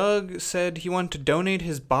 yeah, Doug said he wanted to donate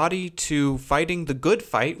his body to fighting the good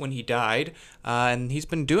fight when he died, and he's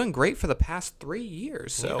been doing great for the past 3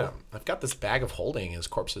 years. So yeah, I've got this bag of holding. His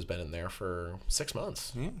corpse has been in there for 6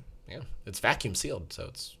 months. Yeah, it's vacuum sealed, so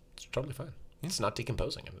it's totally fine. Yeah. It's not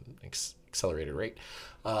decomposing at an accelerated rate.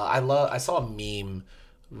 I saw a meme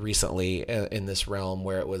recently in this realm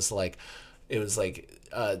where it was like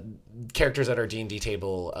characters at our D&D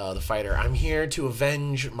table, the fighter, I'm here to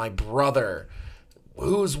avenge my brother.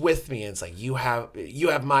 Who's with me? And it's like, you have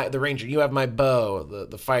the ranger, you have my bow,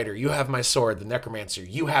 the fighter, you have my sword, the necromancer,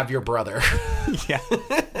 you have your brother. Yeah.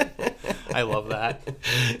 I love that.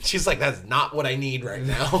 She's like, that's not what I need right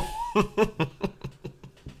now.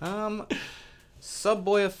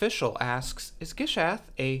 Subboy Official asks, is Gishath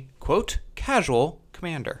a, quote, casual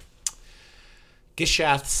commander?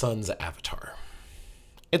 Gishath Sun's avatar.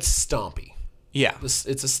 It's stompy. Yeah. It's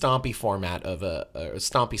a stompy format of a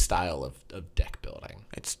stompy style of deck building.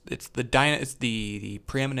 It's the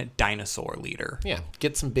preeminent dinosaur leader. Yeah,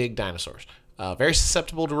 get some big dinosaurs. Very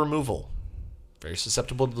susceptible to removal. Very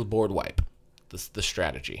susceptible to the board wipe. The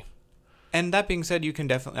strategy. And that being said, you can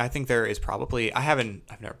definitely, I think there is probably, I've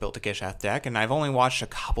never built a Gishath deck, and I've only watched a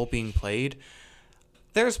couple being played.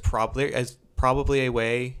 There's probably a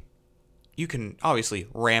way you can obviously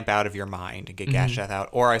ramp out of your mind and get Gishath out.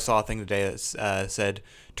 Or I saw a thing today that said,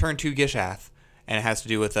 turn 2 Gishath, and it has to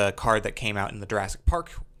do with a card that came out in the Jurassic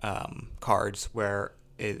Park cards, where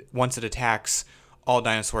once it attacks, all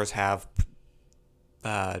dinosaurs have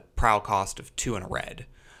prowl cost of 2 and a red.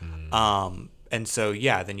 And so,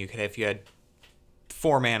 yeah, then you could, if you had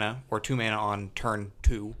 4 mana or 2 mana on turn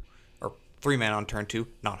 2, or 3 mana on turn 2,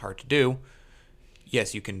 not hard to do.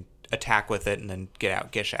 Yes, you can attack with it and then get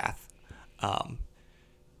out Gishath.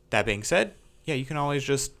 That being said, yeah, you can always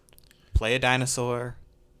just play a dinosaur,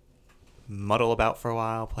 muddle about for a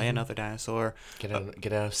while, play another dinosaur. Get out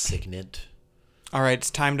of Signet. All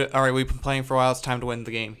right, we've been playing for a while. It's time to win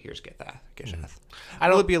the game. Here's Gishath.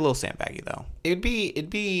 It'd be a little sandbaggy though. It'd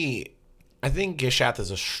be. I think Gishath is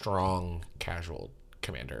a strong casual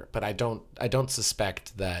commander, but I don't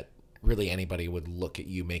suspect that really anybody would look at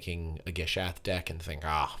you making a Gishath deck and think,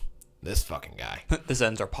 this fucking guy. This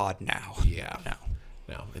ends our pod now. Yeah.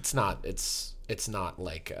 no, it's not. It's not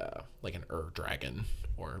like an dragon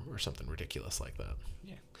or something ridiculous like that.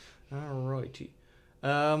 Yeah. Alrighty.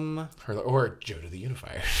 Or Joe to the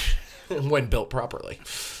Unifier when built properly.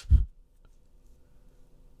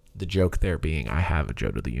 The joke there being, I have a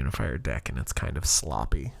Joe to the Unifier deck and it's kind of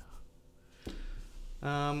sloppy.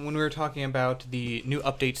 When we were talking about the new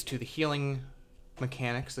updates to the healing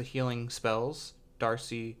mechanics, the healing spells,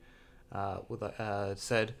 Darcy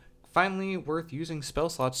said, finally worth using spell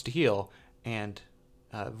slots to heal, and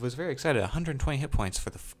was very excited. 120 hit points for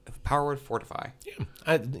the Power Word Fortify.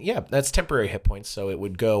 Yeah, that's temporary hit points, so it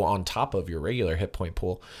would go on top of your regular hit point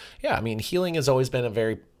pool. Yeah, I mean, healing has always been a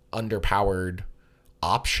very underpowered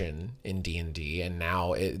option in D&D, and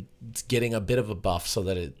now it's getting a bit of a buff so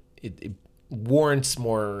that it warrants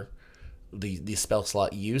more the spell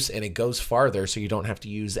slot use, and it goes farther, so you don't have to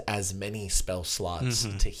use as many spell slots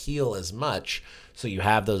to heal as much, so you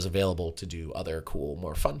have those available to do other cool,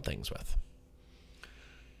 more fun things with.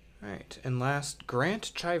 All right, and last,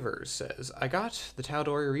 Grant Chivers says, I got the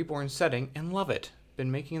Tal'Dorei Reborn setting and love it.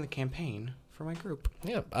 Been making the campaign for my group.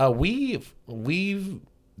 Yeah, we've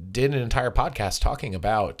did an entire podcast talking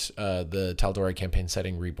about the Tal'Dorei campaign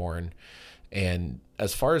setting Reborn, and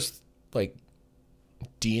as far as like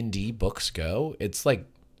D&D books go, it's like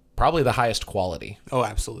probably the highest quality. Oh,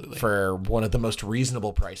 absolutely. For one of the most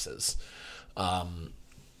reasonable prices. I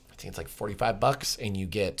think it's like $45, and you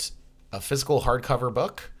get a physical hardcover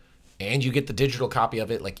book, and you get the digital copy of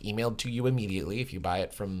it like emailed to you immediately if you buy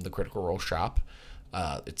it from the Critical Role shop.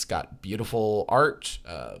 It's got beautiful art,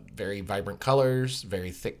 very vibrant colors, very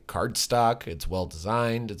thick cardstock. It's well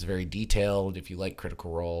designed. It's very detailed. If you like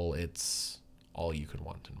Critical Role, it's all you could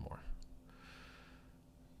want and more.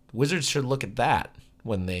 Wizards should look at that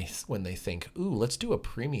when they think, ooh, let's do a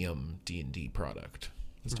premium D&D product.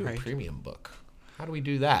 Let's do a premium book. How do we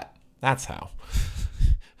do that? That's how.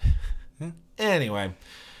 Anyway,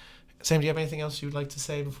 Sam, do you have anything else you'd like to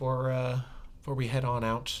say before we head on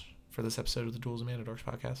out for this episode of the Duels of Mana Dorks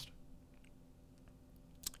podcast?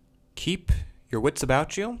 Keep your wits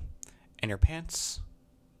about you and your pants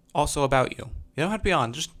also about you. You don't have to be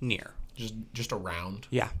on, just near. Just around.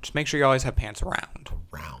 Yeah, just make sure you always have pants around.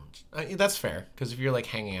 That's fair, because if you're like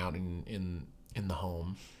hanging out in the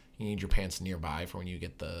home, you need your pants nearby for when you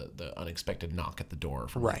get the unexpected knock at the door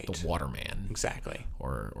from like, the waterman. Exactly.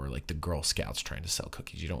 Or like the Girl Scouts trying to sell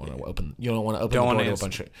cookies. You don't want to open the door to a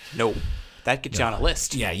bunch of. No, that gets you on a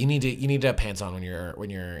list. Yeah, you need to have pants on when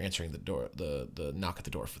you're answering the door, the knock at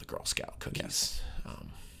the door for the Girl Scout cookies. Yes.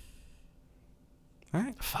 All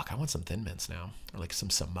right. Fuck, I want some Thin Mints now, or like some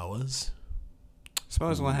Samoas.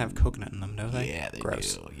 Samoas want to have coconut in them, don't they? Yeah, they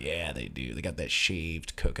Gross. do. Yeah, they do. They got that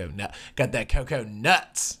shaved cocoa nut. Got that cocoa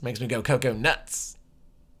nuts. Makes me go cocoa nuts.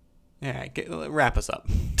 Yeah, wrap us up.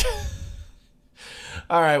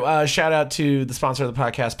 All right. Shout out to the sponsor of the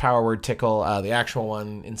podcast, Power Word Tickle, the actual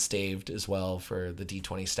one enstaved as well for the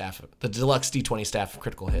D20 staff, the deluxe D20 staff of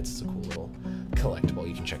Critical Hits. It's a cool little collectible.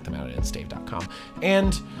 You can check them out at enstave.com.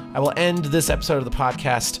 And I will end this episode of the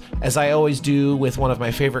podcast, as I always do, with one of my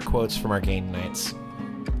favorite quotes from our game nights.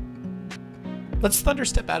 Let's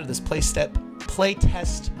thunderstep out of this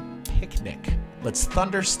playtest picnic. Let's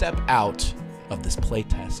thunderstep out of this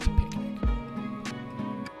playtest picnic.